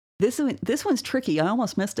 This one's tricky. I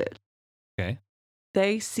almost missed it. Okay.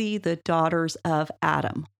 They see the daughters of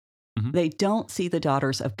Adam. Mm-hmm. They don't see the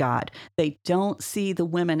daughters of God. They don't see the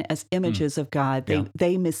women as images of God.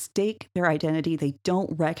 They mistake their identity. They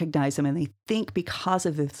don't recognize them. And they think because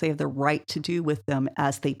of this, they have the right to do with them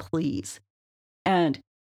as they please. And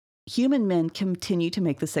human men continue to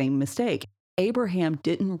make the same mistake. Abraham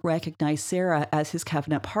didn't recognize Sarah as his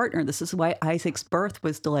covenant partner. This is why Isaac's birth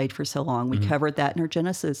was delayed for so long. We covered that in our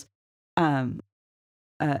Genesis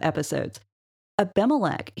episodes.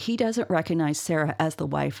 Abimelech, he doesn't recognize Sarah as the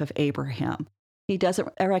wife of Abraham. He doesn't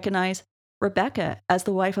recognize Rebekah as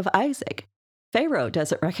the wife of Isaac. Pharaoh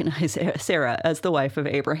doesn't recognize Sarah as the wife of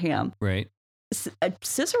Abraham. Right.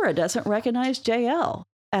 Sisera doesn't recognize Jael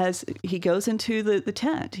as he goes into the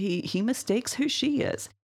tent. He mistakes who she is.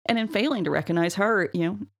 And in failing to recognize her,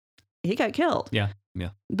 he got killed. Yeah.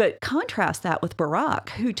 But contrast that with Barak,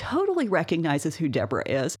 who totally recognizes who Deborah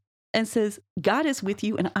is and says, God is with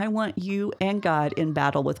you, and I want you and God in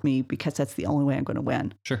battle with me because that's the only way I'm going to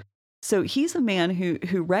win. Sure. So he's a man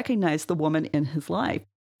who recognized the woman in his life.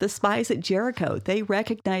 The spies at Jericho, they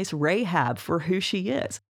recognize Rahab for who she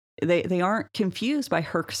is. They aren't confused by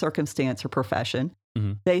her circumstance or profession.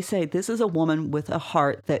 Mm-hmm. They say, this is a woman with a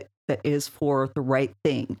heart that is for the right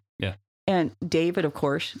thing. Yeah. And David, of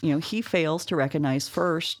course, he fails to recognize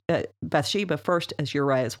Bathsheba first as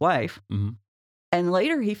Uriah's wife. Mm-hmm. And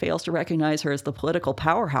later he fails to recognize her as the political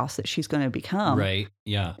powerhouse that she's going to become. Right.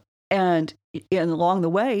 Yeah. And along the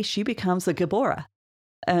way, she becomes a Gibora.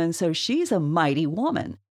 And so she's a mighty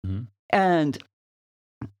woman. Mm-hmm. And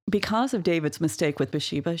because of David's mistake with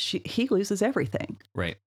Bathsheba, he loses everything.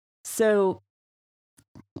 Right. So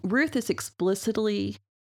Ruth is explicitly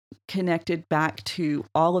connected back to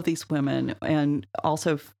all of these women, and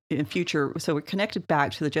also in future. So we're connected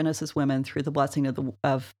back to the Genesis women through the blessing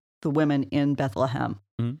of the women in Bethlehem.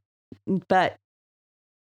 Mm-hmm. But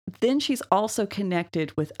then she's also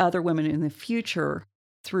connected with other women in the future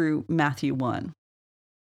through Matthew 1.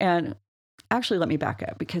 And actually, let me back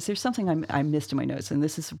up because there's something I missed in my notes, and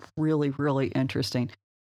this is really, really interesting.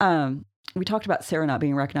 We talked about Sarah not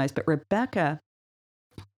being recognized, but Rebecca,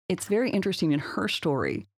 it's very interesting in her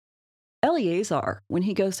story. Eleazar, when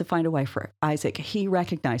he goes to find a wife for Isaac, he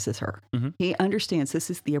recognizes her. Mm-hmm. He understands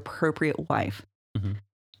this is the appropriate wife. Mm-hmm.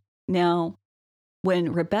 Now,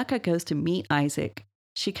 when Rebecca goes to meet Isaac,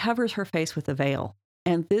 she covers her face with a veil,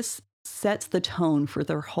 and this sets the tone for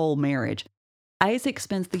their whole marriage. Isaac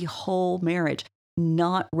spends the whole marriage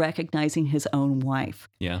not recognizing his own wife.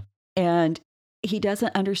 Yeah. And he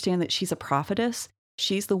doesn't understand that she's a prophetess.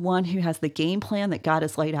 She's the one who has the game plan that God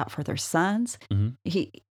has laid out for their sons. Mm-hmm.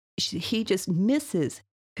 He just misses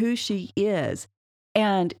who she is.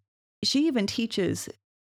 And she even teaches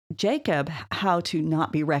Jacob how to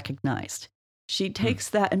not be recognized. She takes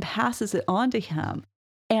that and passes it on to him.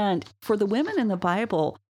 And for the women in the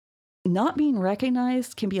Bible, not being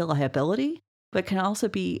recognized can be a liability, but can also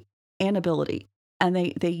be an ability. And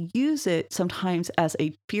they use it sometimes as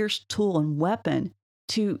a fierce tool and weapon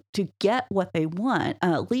to get what they want.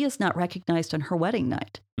 Leah's not recognized on her wedding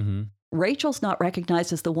night. Mm-hmm. Rachel's not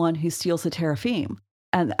recognized as the one who steals the teraphim,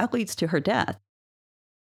 and that leads to her death.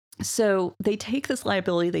 So they take this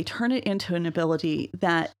liability, they turn it into an ability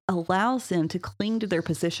that allows them to cling to their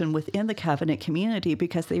position within the covenant community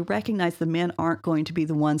because they recognize the men aren't going to be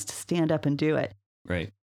the ones to stand up and do it.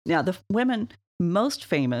 Right. Now, the women most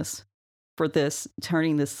famous for this,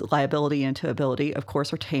 turning this liability into ability, of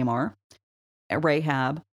course, are Tamar,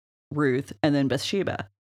 Rahab, Ruth, and then Bathsheba.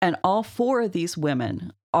 And all four of these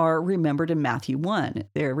women are remembered in Matthew 1.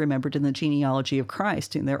 They're remembered in the genealogy of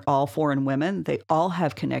Christ, and they're all foreign women. They all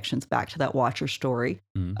have connections back to that watcher story.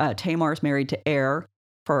 Mm-hmm. Tamar's married to Er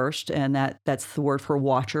first, and that's the word for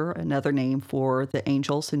watcher, another name for the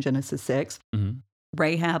angels in Genesis 6. Mm-hmm.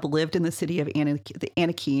 Rahab lived in the city of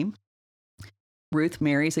Anakim. Ruth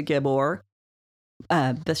marries a Gibor.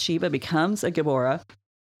 Bathsheba becomes a Gibora.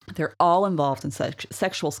 They're all involved in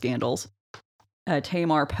sexual scandals.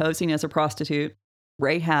 Tamar posing as a prostitute.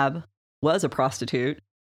 Rahab was a prostitute.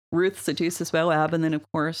 Ruth seduces Moab. And then, of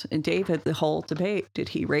course, in David, the whole debate, did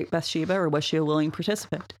he rape Bathsheba or was she a willing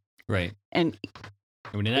participant? Right. And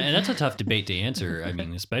I mean, and that's a tough debate to answer. I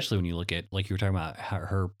mean, especially when you look at, like you were talking about,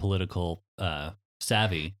 her political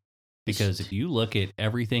savvy. Because if you look at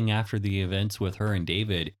everything after the events with her and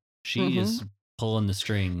David, she is pulling the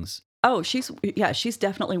strings. Oh, she's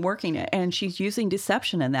definitely working it, and she's using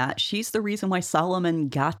deception in that. She's the reason why Solomon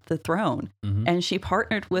got the throne, and she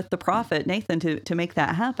partnered with the prophet Nathan to make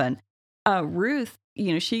that happen. Ruth,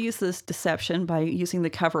 she used this deception by using the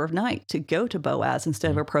cover of night to go to Boaz instead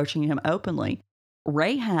of approaching him openly.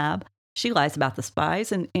 Rahab, she lies about the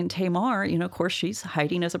spies, and Tamar, of course, she's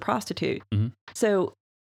hiding as a prostitute. So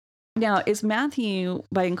now, is Matthew,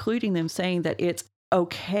 by including them, saying that it's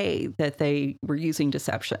okay that they were using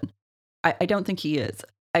deception? I don't think he is.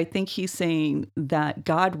 I think he's saying that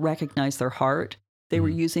God recognized their heart. They were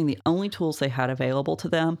using the only tools they had available to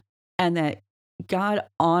them, and that God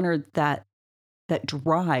honored that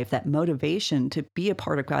drive, that motivation to be a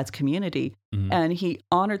part of God's community. And he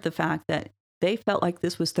honored the fact that they felt like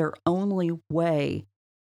this was their only way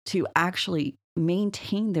to actually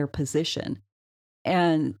maintain their position.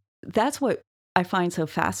 And that's what I find so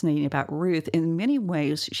fascinating about Ruth. In many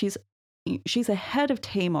ways, she's ahead of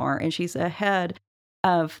Tamar, and she's ahead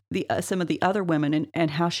of some of the other women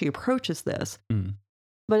and how she approaches this.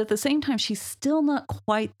 But at the same time, she's still not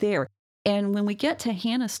quite there. And when we get to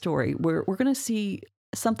Hannah's story, we're going to see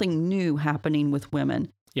something new happening with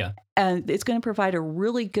women. Yeah. And it's going to provide a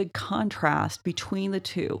really good contrast between the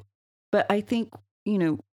two. But I think,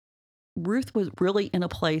 Ruth was really in a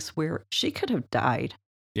place where she could have died.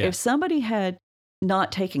 Yeah. If somebody had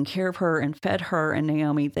not taken care of her and fed her and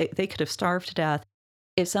Naomi, they could have starved to death.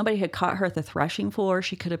 If somebody had caught her at the threshing floor,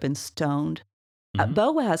 she could have been stoned.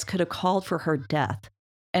 Boaz could have called for her death.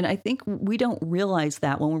 And I think we don't realize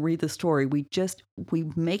that when we read the story. We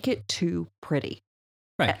make it too pretty.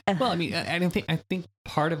 Right. Well, I mean, I think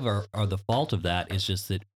part of the fault of that is just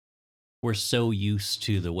that we're so used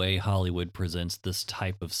to the way Hollywood presents this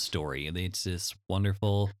type of story. And it's this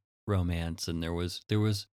wonderful romance, and there was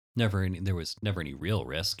never any real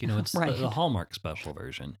risk. It's right. the Hallmark special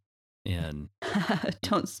version. And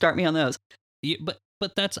don't start me on those. Yeah,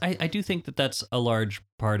 but that's I do think that that's a large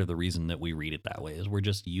part of the reason that we read it that way, is we're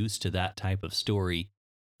just used to that type of story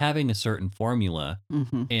having a certain formula,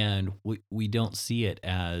 and we don't see it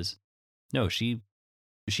as, no, she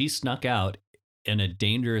snuck out in a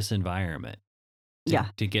dangerous environment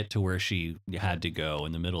to get to where she had to go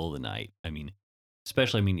in the middle of the night. I mean,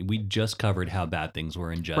 we just covered how bad things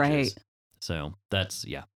were in Judges. Right. So that's,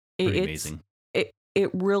 pretty amazing. It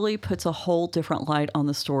really puts a whole different light on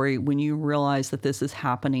the story when you realize that this is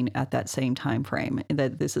happening at that same time frame, and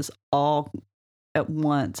that this is all at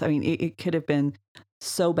once. I mean, it could have been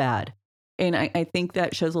so bad. And I think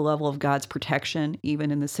that shows a level of God's protection,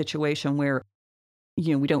 even in the situation where,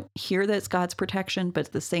 we don't hear that it's God's protection, but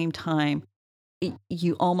at the same time,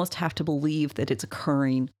 you almost have to believe that it's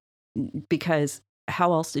occurring, because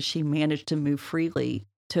how else did she manage to move freely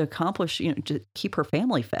to accomplish, to keep her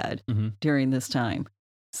family fed during this time?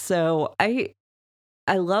 So I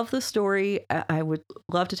love the story. I would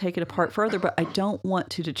love to take it apart further, but I don't want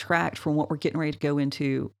to detract from what we're getting ready to go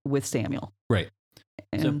into with Samuel. Right.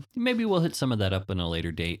 And so maybe we'll hit some of that up in a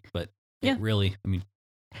later date, but it really,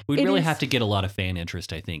 we'd really have to get a lot of fan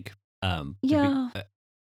interest, I think.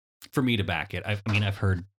 For me to back it. I've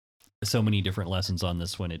heard so many different lessons on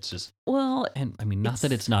this one. It's just, and not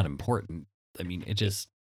that it's not important. It just,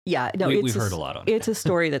 we've heard a lot on it. It's a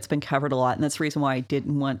story that's been covered a lot, and that's the reason why I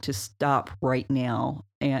didn't want to stop right now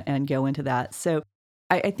and go into that. So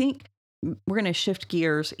I think we're going to shift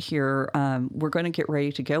gears here. We're going to get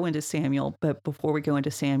ready to go into Samuel, but before we go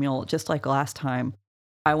into Samuel, just like last time,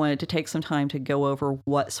 I wanted to take some time to go over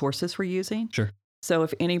what sources we're using. Sure. So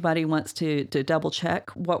if anybody wants to double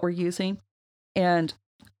check what we're using, and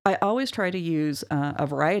I always try to use a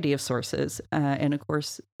variety of sources. And of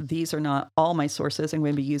course, these are not all my sources. I'm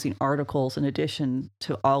going to be using articles in addition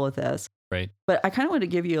to all of this. Right. But I kind of want to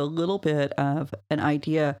give you a little bit of an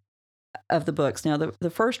idea of the books. Now, the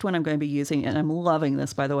first one I'm going to be using, and I'm loving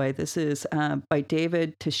this, by the way, this is by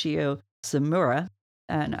David Toshio Samura,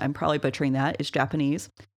 and I'm probably butchering that. It's Japanese.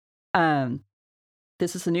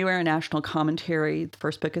 This is the New International Commentary, the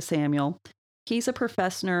first book of Samuel. He's a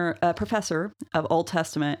professor of Old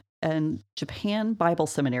Testament and Japan Bible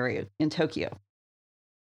Seminary in Tokyo.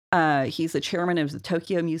 He's the chairman of the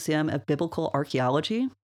Tokyo Museum of Biblical Archaeology.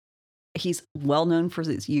 He's well known for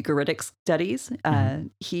his Ugaritic studies.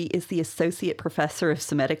 He is the associate professor of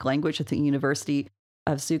Semitic language at the University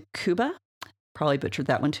of Tsukuba. Probably butchered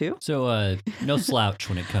that one too. So no slouch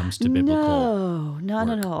when it comes to biblical No, not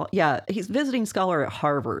at all. Yeah, he's visiting scholar at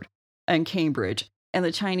Harvard and Cambridge. and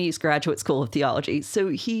the Chinese Graduate School of Theology. So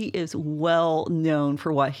he is well known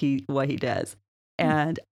for what he does.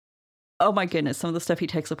 And oh my goodness, some of the stuff he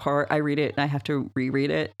takes apart, I read it and I have to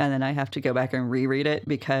reread it, and then I have to go back and reread it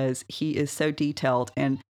because he is so detailed.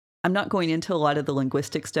 And I'm not going into a lot of the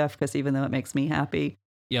linguistic stuff because even though it makes me happy.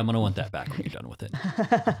 Yeah, I'm going to want that back when you're done with it.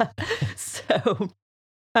 So,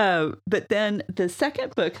 but then the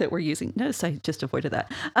second book that we're using, notice I just avoided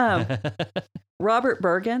that. Robert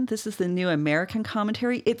Bergen, this is the New American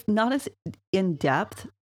Commentary. It's not as in-depth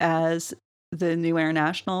as the New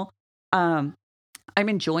International. I'm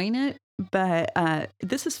enjoying it, but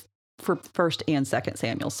this is for 1st and 2nd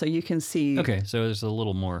Samuel, so you can see. Okay, so there's a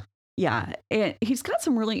little more. Yeah, and he's got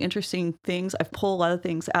some really interesting things. I've pulled a lot of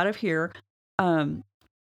things out of here.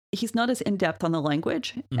 He's not as in-depth on the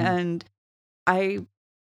language, and I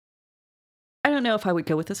don't know if I would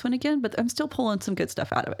go with this one again, but I'm still pulling some good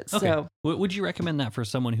stuff out of it. Okay. So, would you recommend that for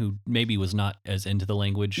someone who maybe was not as into the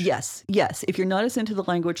language? Yes. If you're not as into the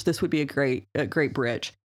language, this would be a great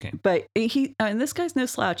bridge. Okay. But and this guy's no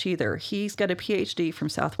slouch either. He's got a PhD from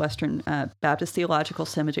Southwestern Baptist Theological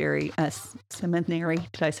Seminary. Seminary?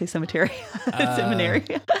 Did I say cemetery? Seminary.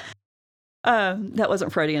 That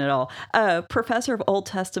wasn't Freudian at all. Professor of Old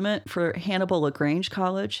Testament for Hannibal LaGrange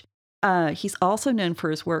College. He's also known for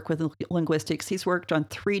his work with linguistics. He's worked on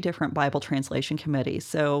 3 different Bible translation committees.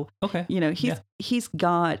 So, okay. He's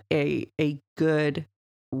got a good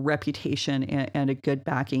reputation and a good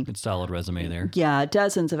backing. Good solid resume there. Yeah,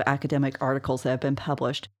 dozens of academic articles that have been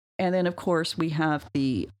published. And then, of course, we have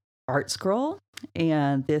the Art Scroll.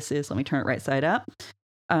 And this is, let me turn it right side up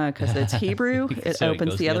because it's Hebrew. It So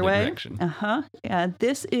opens goes the other way. direction. And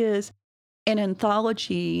this is an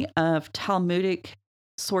anthology of Talmudic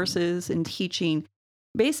sources and teaching.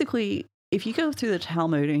 Basically, if you go through the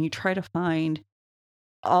Talmud and you try to find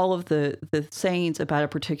all of the sayings about a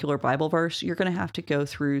particular Bible verse, you're going to have to go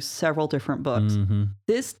through several different books. Mm-hmm.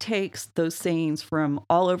 This takes those sayings from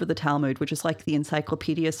all over the Talmud, which is like the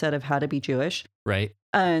encyclopedia set of how to be Jewish. Right.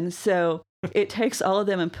 And so it takes all of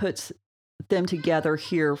them and puts them together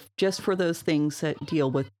here just for those things that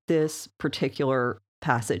deal with this particular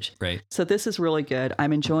passage. Right. So this is really good.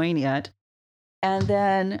 I'm enjoying it. And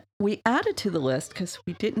then we added to the list because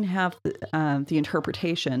we didn't have the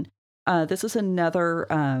interpretation. This is another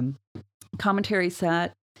commentary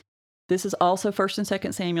set. This is also 1st and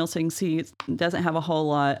 2nd Samuel, so you can see it doesn't have a whole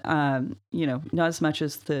lot, not as much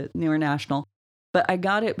as the New International. But I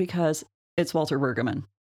got it because it's Walter Brueggemann.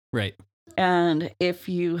 Right. And if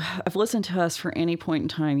you have listened to us for any point in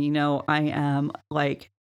time, you know I am like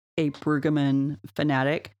a Brueggemann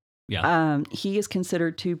fanatic. Yeah. He is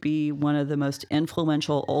considered to be one of the most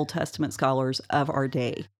influential Old Testament scholars of our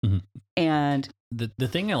day. Mm-hmm. And the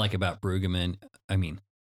thing I like about Brueggemann,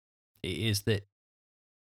 is that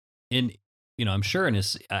I'm sure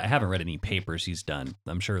I haven't read any papers he's done.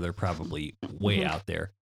 I'm sure they're probably way out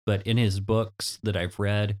there. But in his books that I've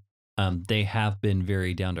read, they have been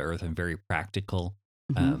very down to earth and very practical,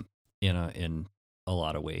 in a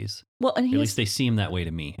lot of ways. Well, and at least they seem that way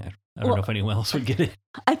to me. I don't know if anyone else would get it.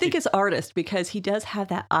 I think as artist, because he does have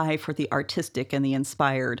that eye for the artistic and the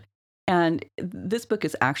inspired. And this book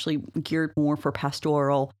is actually geared more for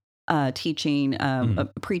pastoral teaching,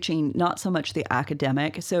 preaching, not so much the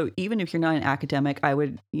academic. So even if you're not an academic, I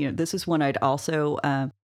would, this is one I'd also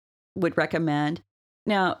would recommend.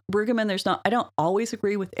 Now, Brueggemann, I don't always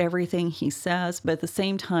agree with everything he says, but at the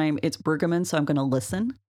same time, it's Brueggemann, so I'm going to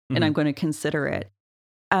listen and I'm going to consider it.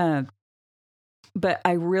 But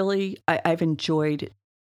I've enjoyed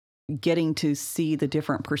getting to see the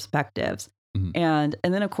different perspectives. Mm-hmm. And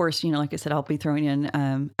then, of course, like I said, I'll be throwing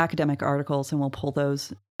in academic articles and we'll pull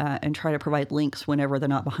those and try to provide links whenever they're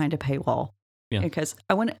not behind a paywall. Yeah. Because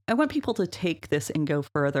I want people to take this and go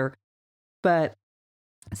further. But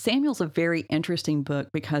Samuel's a very interesting book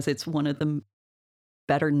because it's one of the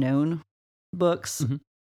better known books. Mm-hmm.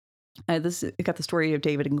 It got the story of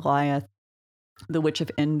David and Goliath, the Witch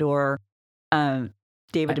of Endor,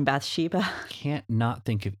 David and Bathsheba. Can't not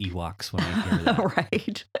think of Ewoks when I hear that.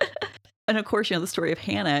 Right. And of course, the story of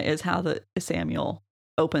Hannah is how the Samuel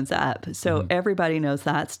opens up. So everybody knows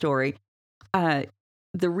that story.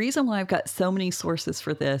 The reason why I've got so many sources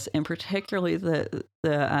for this, and particularly the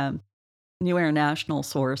New International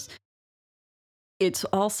source, it's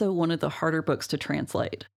also one of the harder books to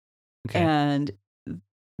translate. Okay. And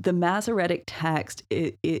the Masoretic text,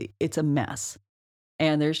 it's a mess.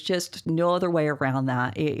 And there's just no other way around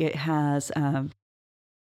that. It has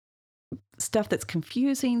stuff that's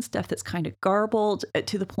confusing, stuff that's kind of garbled,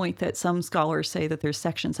 to the point that some scholars say that there's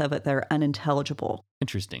sections of it that are unintelligible.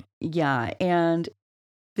 Interesting. Yeah. And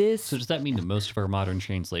this. So does that mean that most of our modern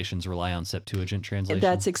translations rely on Septuagint translation?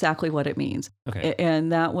 That's exactly what it means. Okay.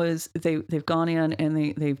 And that was, they've gone in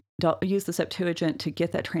and they've used the Septuagint to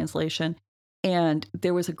get that translation. And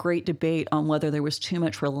there was a great debate on whether there was too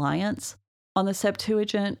much reliance on the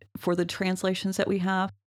Septuagint for the translations that we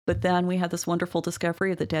have. But then we had this wonderful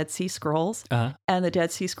discovery of the Dead Sea Scrolls. Uh-huh. And the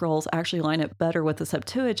Dead Sea Scrolls actually line up better with the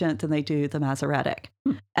Septuagint than they do the Masoretic.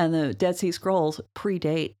 And the Dead Sea Scrolls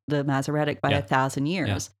predate the Masoretic by 1,000 years.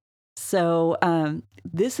 Yeah. So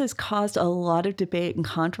this has caused a lot of debate and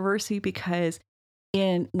controversy because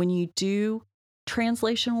when you do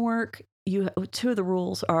translation work, two of the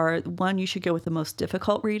rules are, one, you should go with the most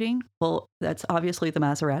difficult reading. Well, that's obviously the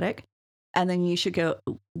Masoretic. And then you should go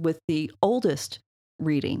with the oldest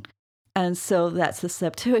reading. And so that's the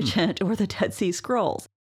Septuagint or the Dead Sea Scrolls.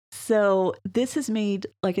 So this has made,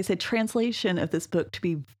 like I said, translation of this book to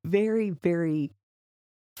be very, very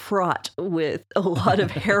fraught with a lot of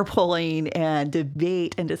hair pulling and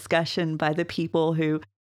debate and discussion by the people who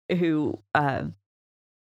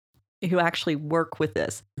actually work with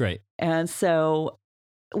this. Right. And so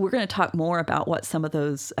we're going to talk more about what some of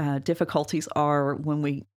those difficulties are when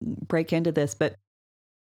we break into this, but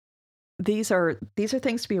these are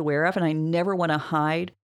things to be aware of, and I never want to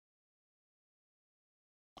hide.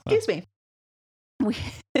 Excuse me.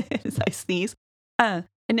 As I sneeze. I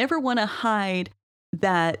never want to hide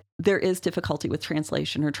that there is difficulty with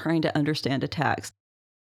translation or trying to understand a text.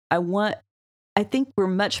 I think we're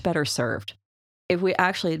much better served if we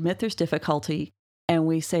actually admit there's difficulty and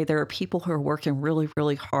we say there are people who are working really,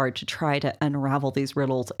 really hard to try to unravel these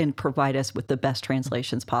riddles and provide us with the best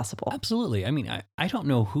translations possible. Absolutely. I mean, I don't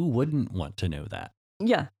know who wouldn't want to know that.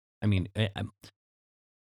 Yeah. I mean,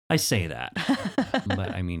 I say that,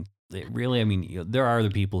 but I mean, there are the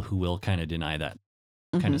people who will kind of deny that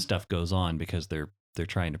kind of stuff goes on because they're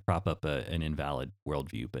trying to prop up an invalid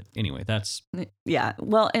worldview. But anyway, that's... Yeah.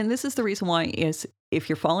 Well, and this is the reason why is if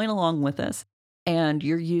you're following along with us and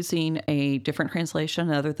you're using a different translation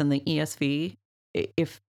other than the ESV,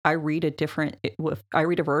 if I read a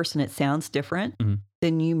verse and it sounds different,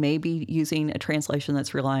 then you may be using a translation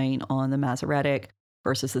that's relying on the Masoretic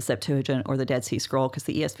versus the Septuagint or the Dead Sea Scroll, because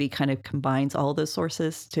the ESV kind of combines all of those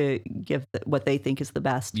sources to give what they think is the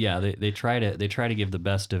best. Yeah, they try to give the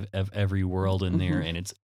best of every world in there,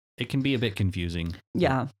 and it can be a bit confusing.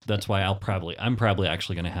 Yeah, that's why I'm probably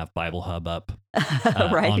actually going to have Bible Hub up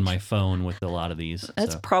right. on my phone with a lot of these.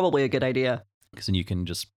 That's probably a good idea, because then you can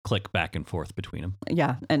just click back and forth between them.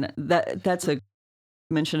 Yeah, and that's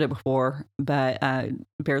mentioned it before, but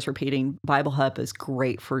bears repeating. Bible Hub is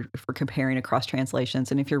great for comparing across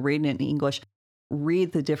translations. And if you're reading it in English,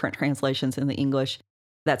 read the different translations in the English.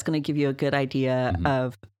 That's going to give you a good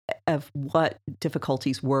idea of what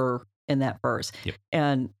difficulties were in that verse. Yep.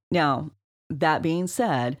 And now, that being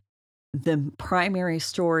said, the primary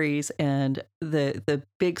stories and the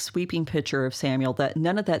big sweeping picture of Samuel, that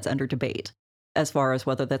none of that's under debate as far as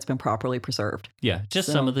whether that's been properly preserved. Yeah,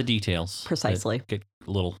 just some of the details. Precisely. Get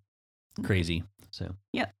a little crazy. So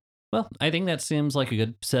yeah. Well, I think that seems like a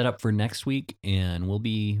good setup for next week, and we'll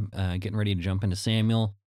be getting ready to jump into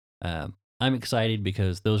Samuel. I'm excited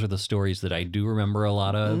because those are the stories that I do remember a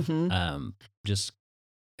lot of. Just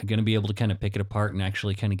going to be able to kind of pick it apart and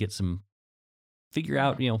actually kind of figure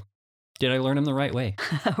out, did I learn them the right way?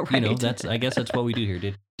 Right. I guess that's what we do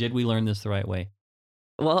here. Did we learn this the right way?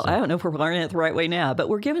 Well, I don't know if we're learning it the right way now, but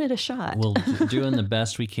we're giving it a shot. We're doing the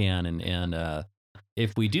best we can. And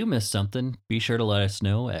if we do miss something, be sure to let us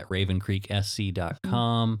know at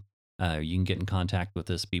ravencreeksc.com. You can get in contact with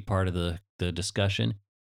us, be part of the discussion.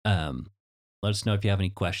 Let us know if you have any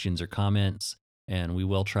questions or comments, and we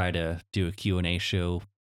will try to do a Q&A show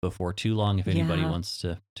before too long if anybody wants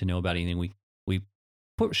to know about anything. We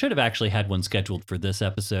should have actually had one scheduled for this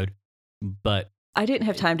episode, but I didn't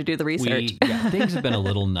have time to do the research. Things have been a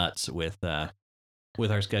little nuts with our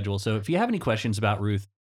schedule. So if you have any questions about Ruth,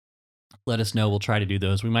 let us know. We'll try to do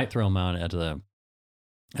those. We might throw them out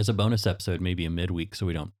as a bonus episode, maybe a midweek, so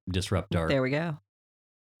we don't disrupt our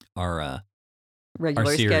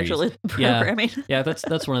regular scheduled programming. Yeah,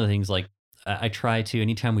 that's one of the things. Like I try to,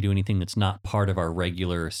 anytime we do anything that's not part of our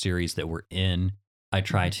regular series that we're in, I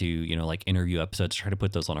try to, like interview episodes, try to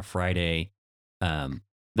put those on a Friday.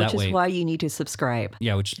 Which is why you need to subscribe.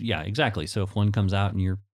 Yeah, exactly. So if one comes out and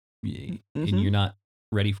you're not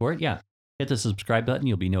ready for it, hit the subscribe button.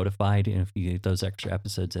 You'll be notified if you get those extra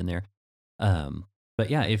episodes in there. But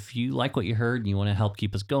yeah, if you like what you heard and you want to help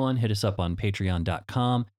keep us going, hit us up on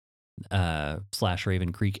patreon.com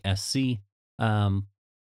 /RavenCreekSC.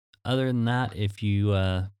 Other than that, if you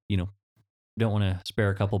don't want to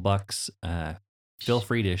spare a couple bucks, feel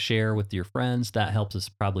free to share with your friends. That helps us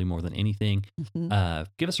probably more than anything.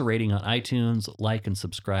 Give us a rating on iTunes, like and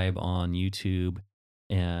subscribe on YouTube.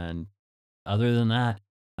 And other than that,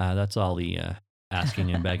 that's all the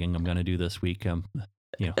asking and begging I'm going to do this week.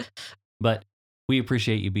 But we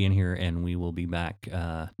appreciate you being here, and we will be back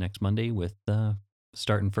next Monday with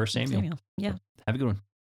starting 1 Samuel. Yeah. Have a good one.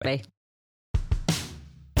 Bye.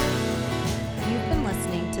 You've been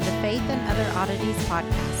listening to the Faith and Other Oddities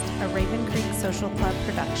podcast, a Raven Creek Social Club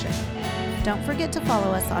production. Don't forget to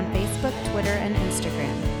follow us on Facebook, Twitter, and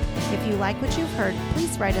Instagram. If you like what you've heard,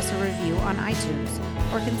 please write us a review on iTunes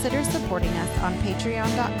or consider supporting us on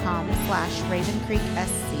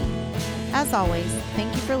patreon.com/RavenCreekSC. As always,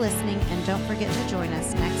 thank you for listening, and don't forget to join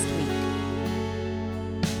us next week.